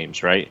those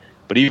games, right?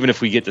 But even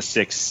if we get to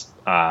 6,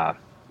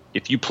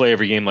 if you play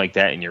every game like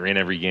that and you're in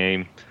every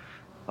game,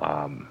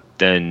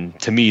 then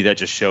to me that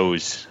just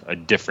shows a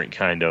different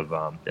kind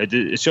of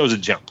it shows a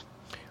jump.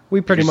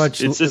 We pretty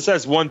much it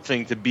says one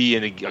thing to be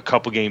in a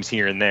couple games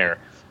here and there,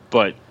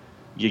 but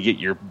you get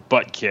your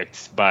butt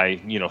kicked by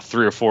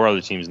 3 or 4 other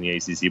teams in the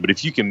ACC. But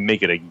if you can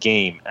make it a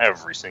game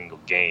every single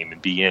game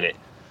and be in it,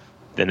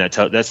 then that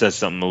says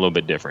something a little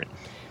bit different.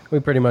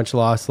 We pretty much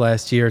lost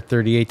last year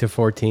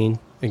 38-14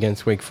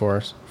 against Wake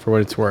Forest, for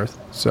what it's worth.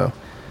 So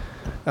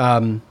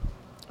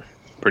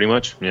pretty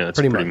much, yeah.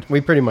 Pretty much.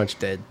 We pretty much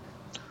did.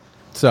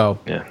 So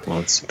yeah, well,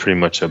 it's pretty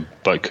much a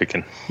butt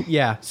kicking.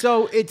 Yeah,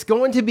 so it's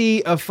going to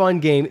be a fun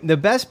game. The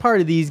best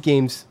part of these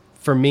games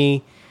for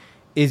me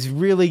is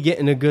really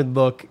getting a good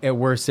look at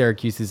where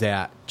Syracuse is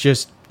at,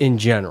 just in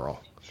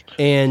general.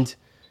 And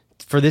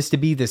for this to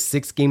be the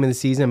 6th game of the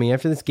season, I mean,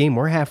 after this game,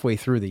 we're halfway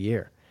through the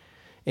year.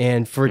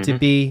 And for it to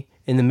be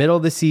in the middle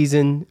of the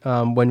season,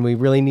 when we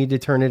really need to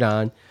turn it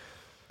on,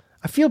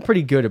 I feel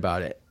pretty good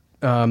about it.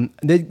 I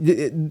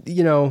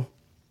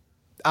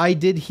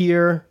did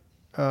hear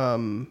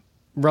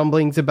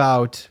rumblings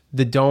about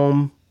the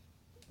Dome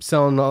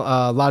selling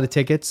a lot of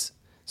tickets,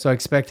 so I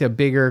expect a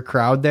bigger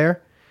crowd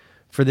there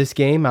for this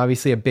game.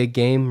 Obviously, a big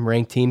game,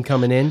 ranked team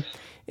coming in,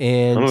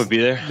 and I'm gonna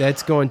be there.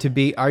 That's going to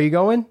be. Are you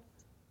going?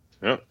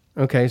 Yep.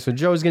 Okay, so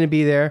Joe's going to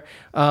be there.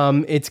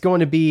 It's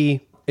going to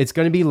be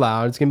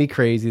loud. It's going to be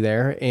crazy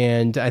there,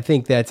 and I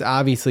think that's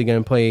obviously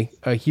going to play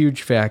a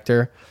huge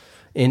factor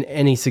in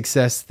any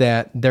success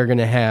that they're going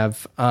to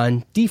have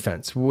on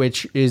defense,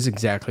 which is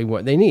exactly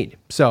what they need.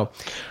 So,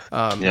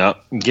 yeah,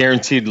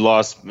 guaranteed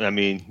loss. I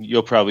mean,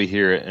 you'll probably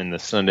hear it in the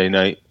Sunday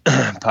night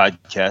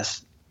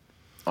podcast.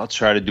 I'll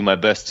try to do my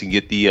best to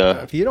get the.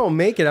 If you don't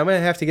make it, I'm gonna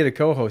have to get a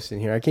co-host in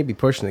here. I can't be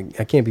pushing the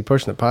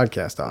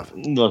podcast off.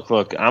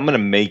 Look, I'm gonna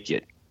make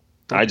it.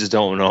 I just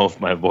don't know if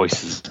my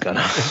voice is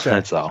gonna. Okay.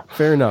 That's all.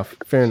 Fair enough.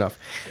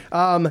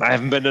 I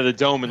haven't been to the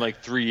Dome in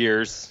like 3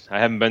 years. I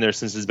haven't been there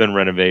since it's been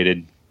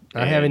renovated.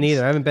 I haven't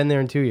either. I haven't been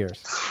there in 2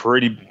 years.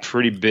 Pretty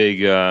big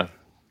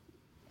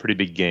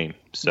game.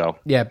 So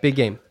yeah, big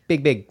game.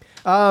 Big.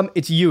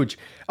 It's huge.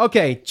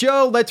 Okay,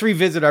 Joe, let's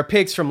revisit our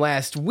picks from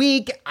last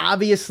week.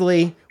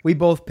 Obviously, we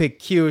both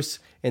picked Cuse,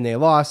 and they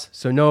lost,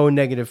 so no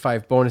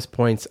 -5 bonus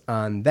points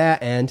on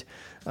that end.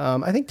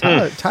 I think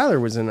Tyler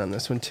was in on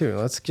this one too.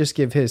 Let's just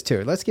give his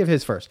too. Let's give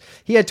his first.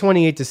 He had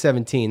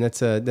 28-17.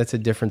 That's a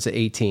difference of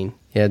 18.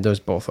 He had those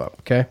both up.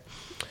 Okay.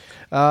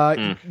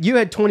 You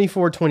had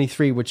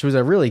 24-23, which was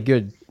a really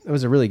good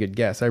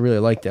guess. I really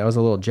liked it. I was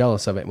a little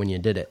jealous of it when you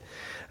did it.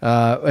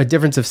 A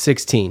difference of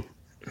 16.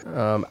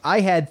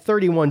 I had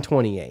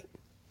 31-28.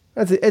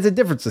 It's a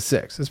difference of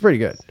 6. It's pretty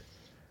good.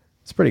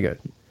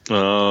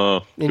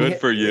 Oh, good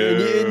for you.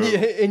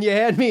 And you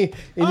had me.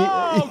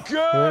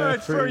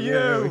 Good for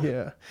you.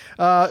 Yeah.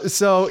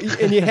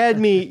 And you had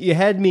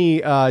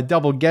me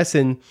double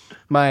guessing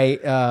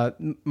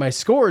my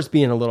scores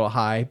being a little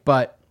high,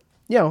 but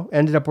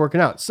ended up working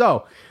out.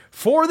 So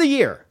for the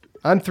year,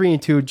 I'm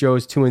 3-2.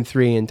 Joe's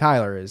 2-3, and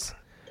Tyler is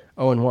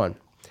 0-1.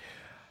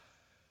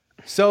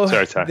 So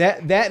sorry, Ty.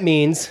 that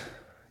means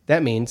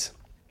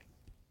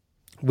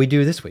we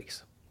do this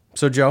week's.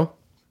 So Joe,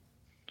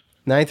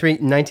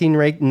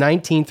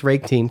 19th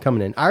ranked team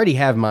coming in. I already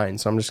have mine,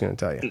 so I'm just going to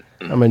tell you.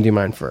 I'm going to do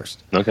mine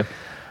first. Okay.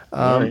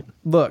 All right.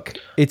 Look,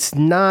 it's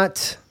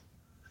not.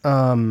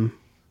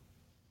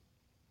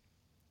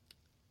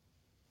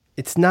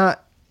 It's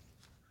not.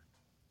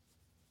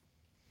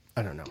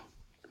 I don't know.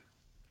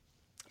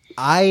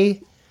 How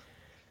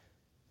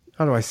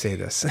do I say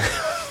this?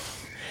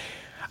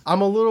 I'm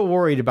a little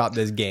worried about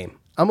this game.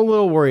 I'm a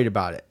little worried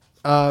about it.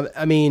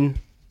 I mean,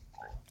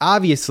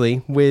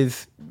 obviously,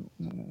 with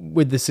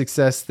the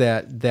success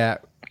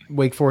that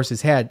Wake Forest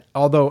has had,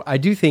 although I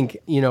do think,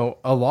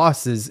 a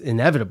loss is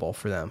inevitable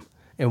for them.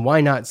 And why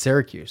not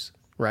Syracuse,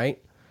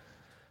 right?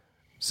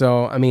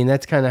 So, I mean,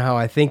 that's kind of how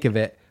I think of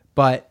it.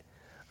 But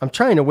I'm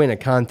trying to win a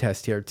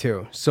contest here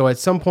too. So at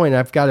some point,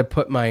 I've got to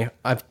put my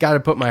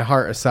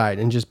heart aside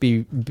and just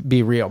be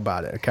real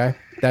about it. Okay,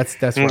 that's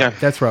where I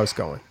was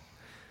going.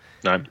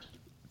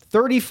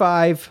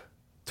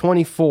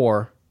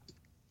 35-24,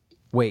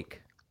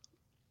 Wake.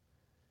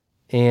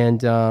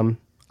 And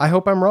I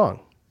hope I'm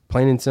wrong.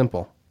 Plain and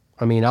simple.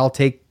 I mean, I'll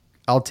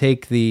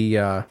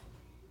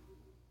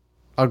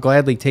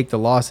gladly take the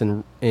loss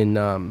in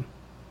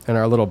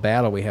our little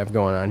battle we have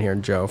going on here,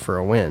 Joe, for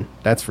a win.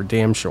 That's for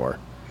damn sure.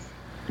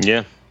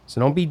 Yeah.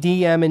 So don't be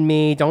DMing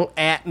me. Don't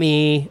at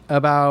me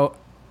about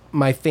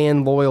my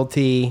fan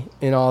loyalty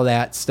and all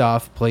that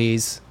stuff,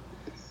 please.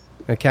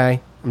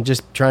 Okay? I'm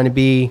just trying to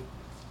be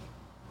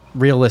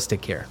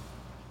realistic here.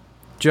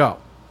 Joe.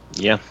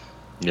 Yeah.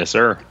 Yes,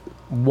 sir.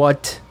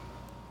 What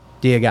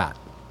do you got?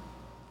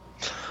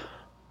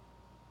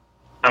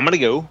 I'm going to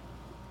go.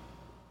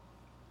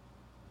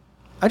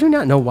 I do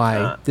not know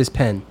why this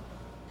pen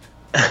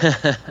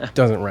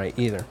doesn't write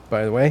either,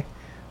 by the way.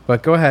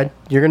 But go ahead.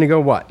 You're going to go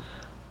what?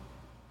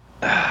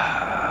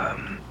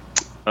 I'm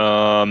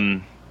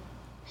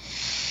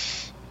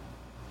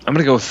going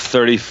to go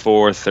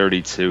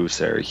 34-32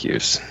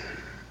 Syracuse.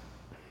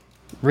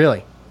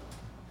 Really?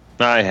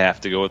 I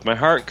have to go with my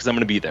heart because I'm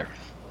going to be there.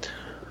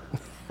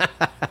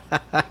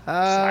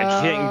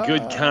 I can't in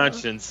good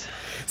conscience.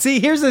 See,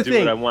 here's the thing. Do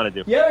what I want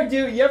to do. You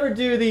ever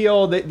do the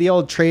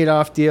old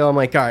trade-off deal? I'm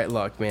like, all right,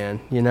 look, man,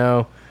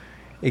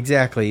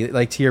 exactly,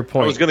 like to your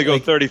point. I was going to go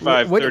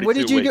 35, what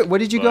did you go? What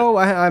did you go?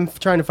 I'm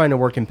trying to find a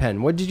working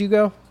pen. What did you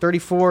go?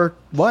 34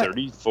 what?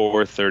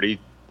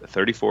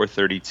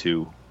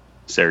 34-32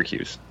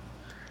 Syracuse.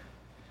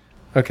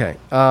 Okay.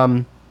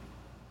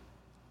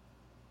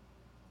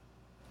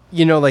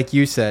 Like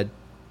you said,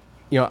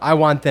 I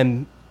want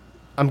them.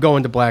 I'm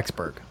going to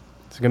Blacksburg.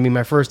 It's going to be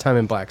my first time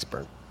in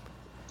Blacksburg.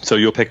 So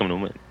you'll pick them to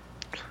win?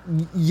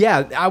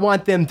 Yeah, I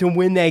want them to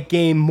win that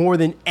game more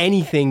than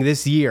anything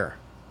this year.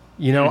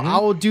 I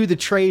will do the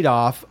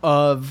trade-off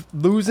of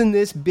losing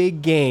this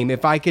big game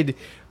if I could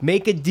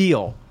make a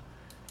deal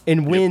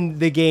and win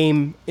the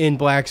game in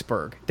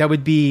Blacksburg. That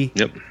would be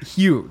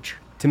huge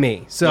to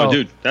me. So, no,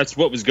 dude, that's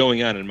what was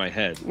going on in my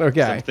head.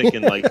 Okay. So I'm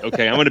thinking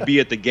okay, I'm going to be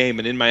at the game,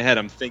 and in my head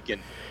I'm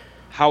thinking,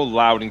 how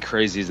loud and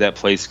crazy is that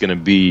place going to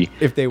be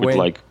if they win?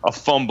 Like a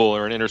fumble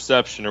or an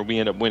interception or we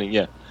end up winning?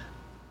 Yeah.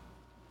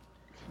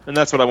 And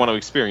that's what I want to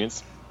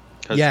experience.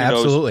 Yeah,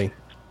 absolutely.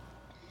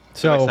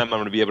 So next time I'm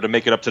going to be able to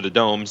make it up to the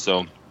dome.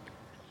 So,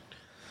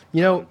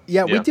 we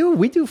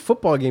do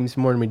football games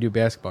more than we do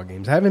basketball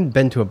games. I haven't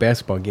been to a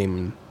basketball game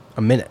in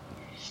a minute,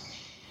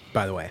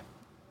 by the way.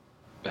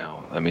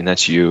 Well, I mean,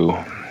 that's you.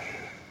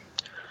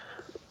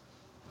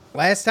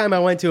 Last time I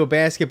went to a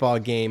basketball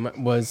game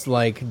was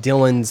like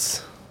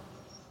Dylan's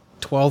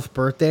 12th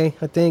birthday,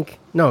 I think.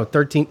 No,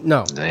 13th.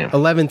 No, Damn.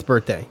 11th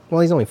birthday.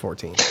 Well, he's only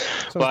 14.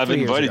 So well, I've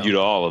invited you to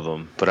all of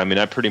them, but I mean,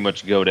 I pretty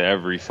much go to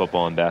every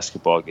football and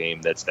basketball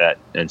game that's at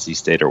NC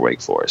State or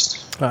Wake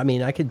Forest. I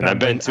mean, I could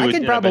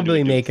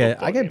probably make a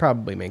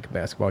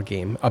basketball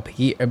game up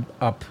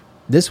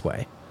this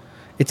way.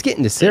 It's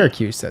getting to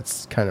Syracuse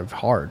that's kind of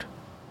hard.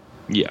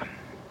 Yeah.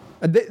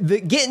 The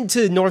getting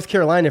to North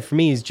Carolina for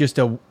me is just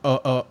a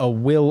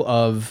will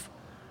of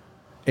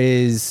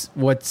is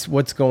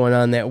what's going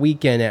on that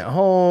weekend at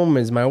home.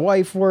 Is my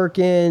wife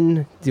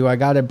working? Do I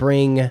got to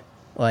bring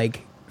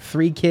like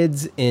 3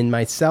 kids and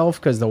myself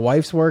because the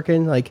wife's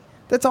working? Like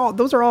that's all.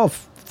 Those are all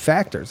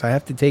factors I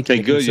have to take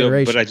into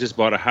consideration. But I just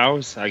bought a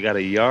house. I got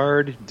a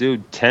yard,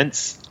 dude.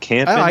 Tents,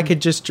 camping. I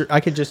could just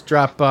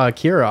drop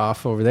Kira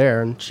off over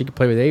there and she could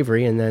play with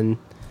Avery, and then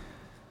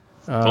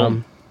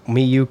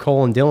me, you,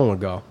 Cole, and Dylan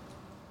would go.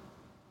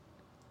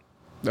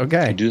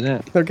 Okay. Do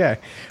that. Okay.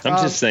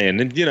 I'm just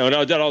saying, and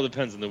that all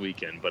depends on the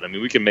weekend. But I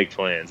mean, we can make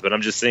plans. But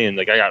I'm just saying,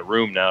 like, I got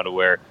room now to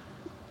where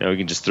we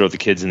can just throw the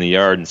kids in the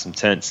yard and some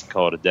tents and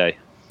call it a day.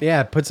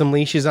 Yeah, put some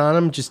leashes on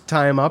them, just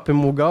tie them up,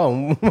 and we'll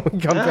go. Come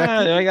back.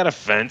 I got a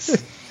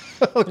fence.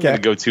 Okay.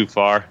 Don't go too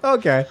far.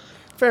 Okay,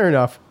 fair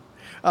enough.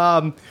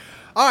 All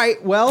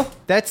right, well,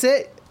 that's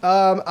it.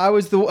 I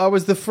was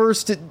the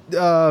first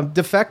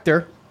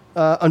defector.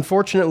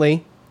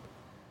 Unfortunately,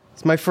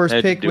 it's my first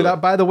pick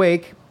without. By the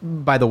way,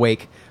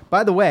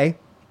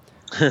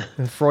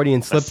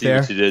 Freudian slip see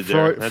there. what you did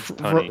there. That's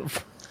funny.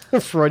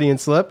 Freudian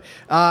slip.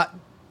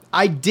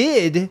 I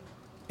did,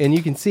 and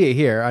you can see it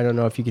here. I don't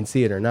know if you can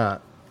see it or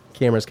not.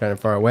 Camera's kind of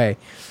far away.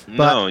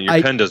 But No,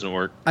 your pen doesn't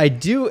work. I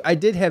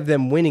did have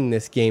them winning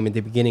this game at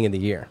the beginning of the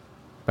year.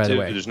 By the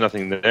way, There's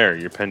nothing there.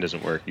 Your pen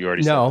doesn't work. You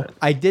already said no, that.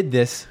 I did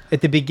this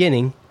at the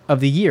beginning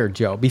of the year,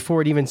 Joe,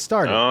 before it even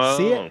started. Oh.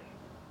 See it?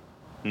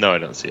 No, I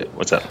don't see it.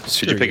 What's up?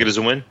 Did you pick it as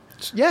a win?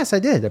 Yes, I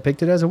did. I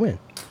picked it as a win.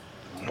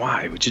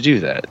 Why would you do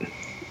that?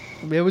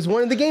 It was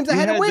one of the games I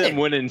had to win them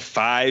it. winning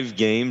 5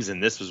 games,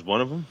 and this was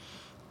one of them?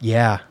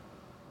 Yeah.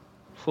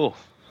 Whew.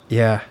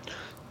 Yeah.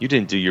 You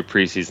didn't do your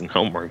preseason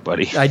homework,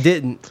 buddy. I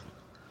didn't.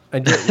 I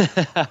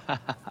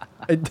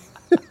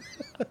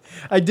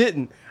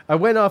didn't. I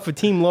went off of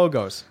team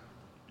logos.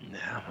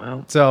 Yeah,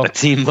 well, So a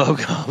team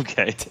logo.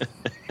 Okay.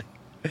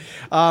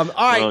 all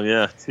right. Well,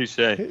 yeah, touche.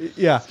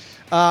 Yeah.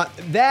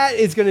 That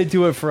is going to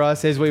do it for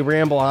us as we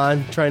ramble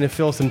on, trying to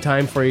fill some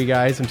time for you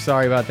guys. I'm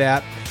sorry about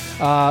that.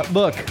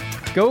 Look,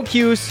 go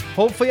Cuse.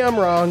 Hopefully I'm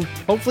wrong.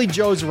 Hopefully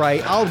Joe's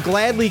right. I'll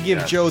gladly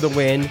give Joe the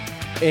win,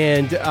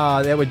 and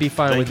that would be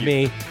fine with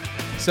me.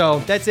 So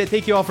that's it.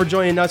 Thank you all for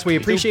joining us. We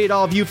appreciate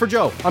all of you. For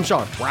Joe, I'm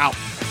Sean. We're out.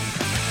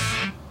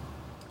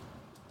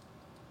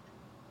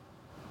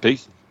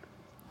 Peace.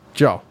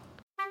 Joe.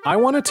 I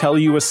want to tell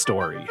you a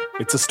story.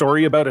 It's a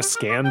story about a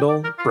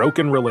scandal,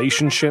 broken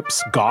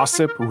relationships,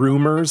 gossip,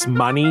 rumors,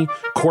 money,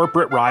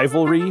 corporate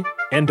rivalry,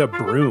 and a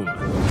broom.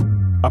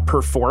 A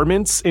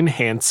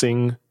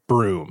performance-enhancing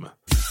broom.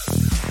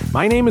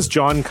 My name is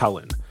John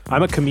Cullen.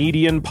 I'm a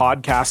comedian,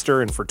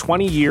 podcaster, and for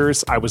 20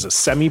 years, I was a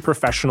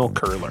semi-professional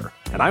curler.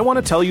 And I want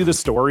to tell you the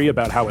story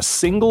about how a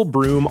single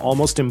broom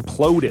almost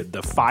imploded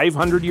the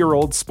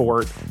 500-year-old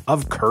sport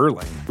of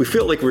curling. We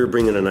felt like we were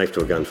bringing a knife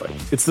to a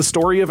gunfight. It's the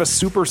story of a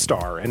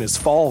superstar and his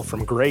fall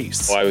from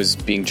grace. Well, I was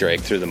being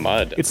dragged through the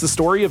mud. It's the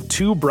story of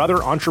 2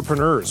 brother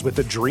entrepreneurs with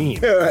a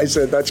dream. I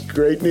said, that's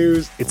great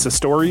news. It's a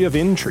story of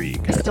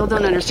intrigue. I still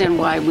don't understand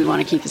why we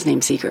want to keep his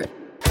name secret.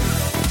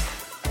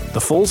 The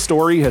full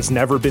story has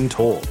never been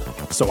told,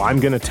 so I'm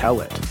going to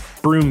tell it.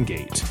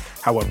 Broomgate,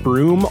 how a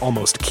broom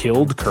almost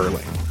killed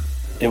curling.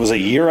 It was a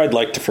year I'd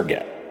like to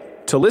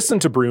forget. To listen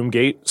to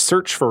Broomgate,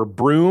 search for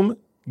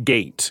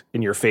Broomgate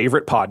in your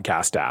favorite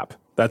podcast app.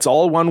 That's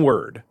all one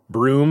word,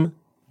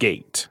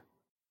 Broomgate.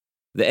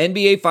 The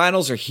NBA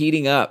Finals are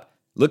heating up.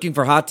 Looking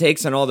for hot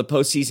takes on all the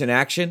postseason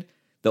action?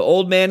 The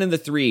Old Man and the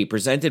Three,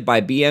 presented by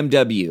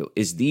BMW,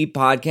 is the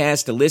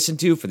podcast to listen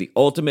to for the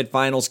ultimate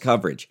finals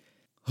coverage.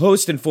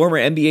 Host and former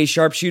NBA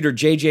sharpshooter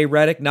JJ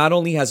Redick not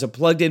only has a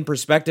plugged-in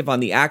perspective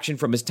on the action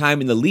from his time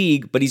in the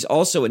league, but he's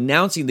also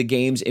announcing the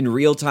games in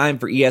real time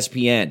for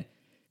ESPN.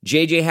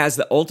 JJ has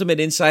the ultimate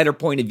insider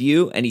point of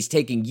view, and he's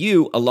taking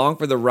you along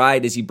for the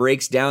ride as he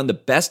breaks down the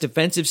best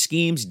defensive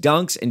schemes,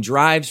 dunks, and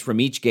drives from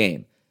each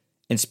game.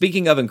 And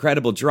speaking of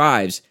incredible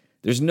drives,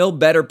 there's no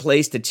better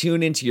place to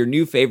tune into your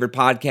new favorite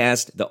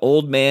podcast, The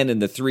Old Man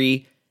and the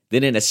Three,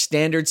 than in a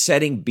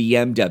standard-setting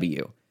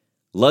BMW.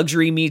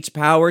 Luxury meets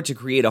power to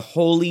create a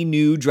wholly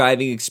new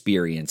driving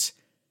experience.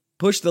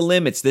 Push the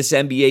limits this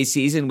NBA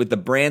season with the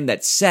brand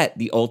that set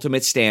the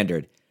ultimate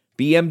standard.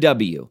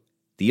 BMW,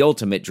 the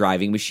ultimate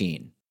driving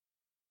machine.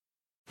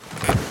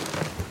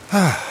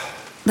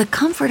 The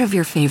comfort of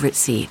your favorite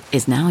seat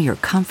is now your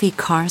comfy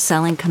car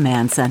selling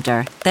command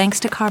center, thanks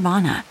to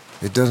Carvana.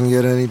 It doesn't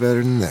get any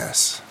better than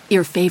this.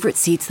 Your favorite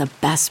seat's the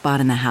best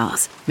spot in the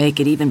house. Make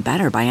it even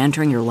better by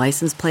entering your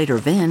license plate or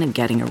VIN and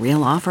getting a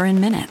real offer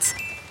in minutes.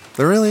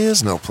 There really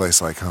is no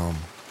place like home.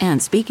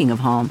 And speaking of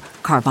home,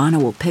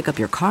 Carvana will pick up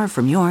your car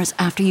from yours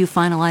after you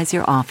finalize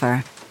your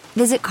offer.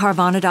 Visit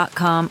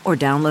Carvana.com or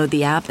download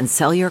the app and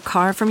sell your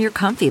car from your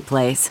comfy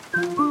place.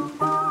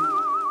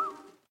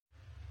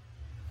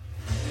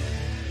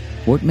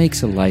 What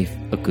makes a life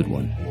a good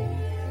one?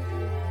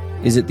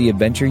 Is it the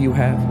adventure you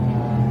have?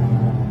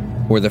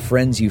 Or the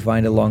friends you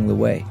find along the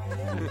way?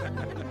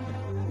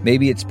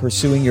 Maybe it's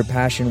pursuing your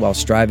passion while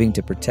striving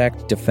to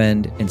protect,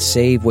 defend, and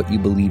save what you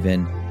believe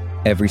in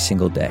every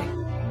single day.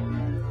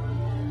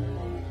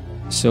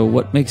 So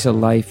what makes a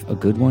life a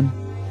good one?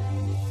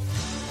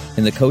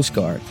 In the Coast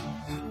Guard,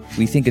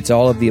 we think it's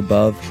all of the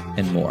above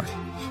and more.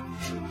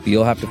 But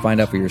you'll have to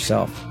find out for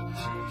yourself.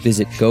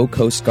 Visit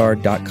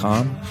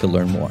gocoastguard.com to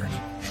learn more.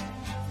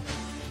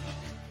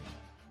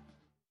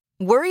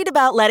 Worried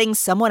about letting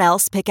someone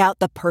else pick out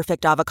the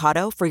perfect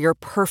avocado for your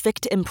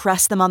perfect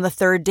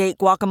impress-them-on-the-third-date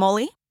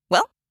guacamole?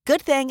 Well,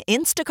 good thing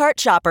Instacart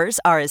shoppers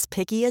are as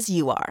picky as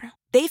you are.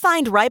 They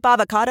find ripe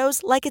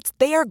avocados like it's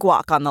their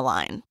guac on the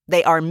line.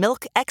 They are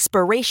milk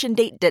expiration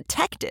date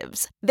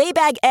detectives. They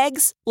bag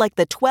eggs like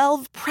the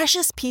 12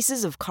 precious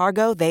pieces of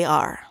cargo they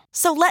are.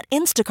 So let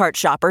Instacart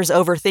shoppers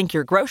overthink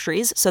your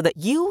groceries so that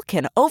you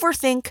can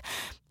overthink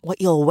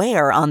what you'll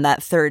wear on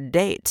that third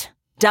date.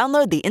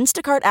 Download the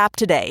Instacart app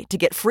today to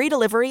get free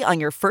delivery on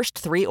your first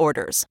 3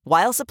 orders,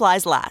 while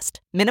supplies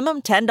last.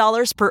 Minimum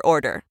 $10 per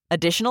order.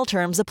 Additional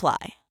terms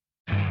apply.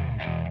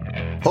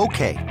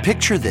 Okay,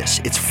 picture this.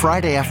 It's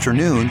Friday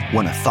afternoon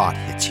when a thought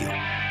hits you.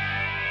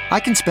 I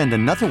can spend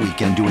another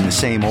weekend doing the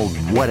same old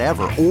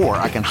whatever, or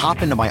I can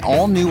hop into my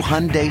all-new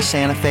Hyundai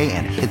Santa Fe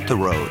and hit the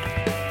road.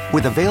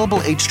 With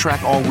available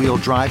H-Track all-wheel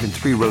drive and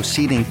 3-row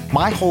seating,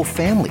 my whole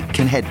family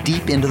can head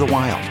deep into the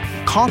wild.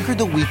 Conquer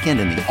the weekend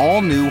in the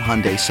all-new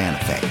Hyundai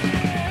Santa Fe.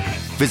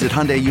 Visit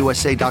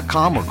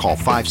HyundaiUSA.com or call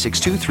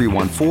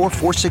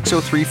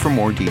 562-314-4603 for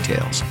more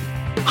details.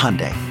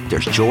 Hyundai,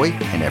 there's joy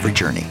in every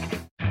journey.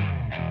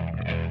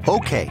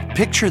 Okay,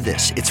 picture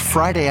this. It's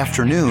Friday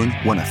afternoon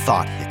when a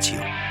thought hits you.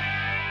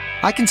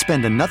 I can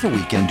spend another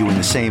weekend doing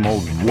the same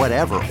old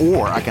whatever,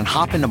 or I can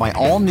hop into my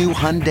all-new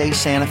Hyundai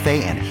Santa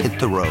Fe and hit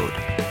the road.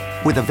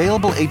 With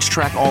available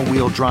H-Track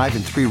all-wheel drive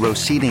and 3-row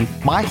seating,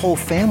 my whole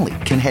family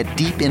can head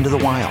deep into the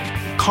wild.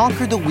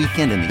 Conquer the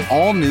weekend in the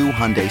all-new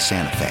Hyundai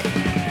Santa Fe.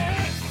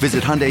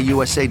 Visit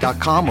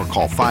HyundaiUSA.com or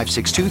call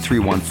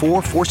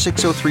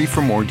 562-314-4603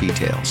 for more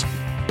details.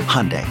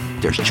 Hyundai,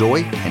 there's joy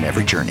in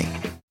every journey.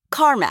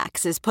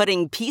 CarMax is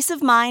putting peace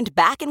of mind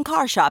back in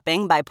car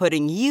shopping by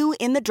putting you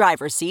in the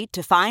driver's seat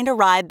to find a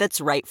ride that's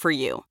right for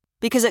you.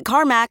 Because at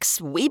CarMax,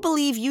 we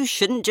believe you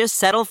shouldn't just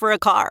settle for a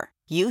car.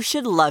 You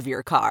should love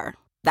your car.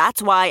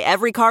 That's why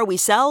every car we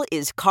sell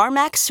is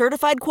CarMax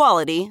certified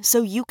quality,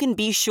 so you can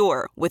be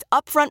sure with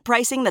upfront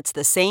pricing that's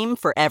the same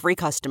for every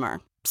customer.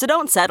 So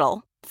don't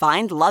settle.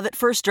 Find love at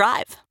first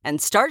drive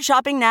and start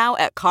shopping now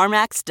at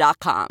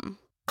CarMax.com.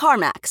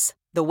 CarMax,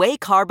 the way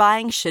car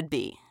buying should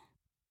be.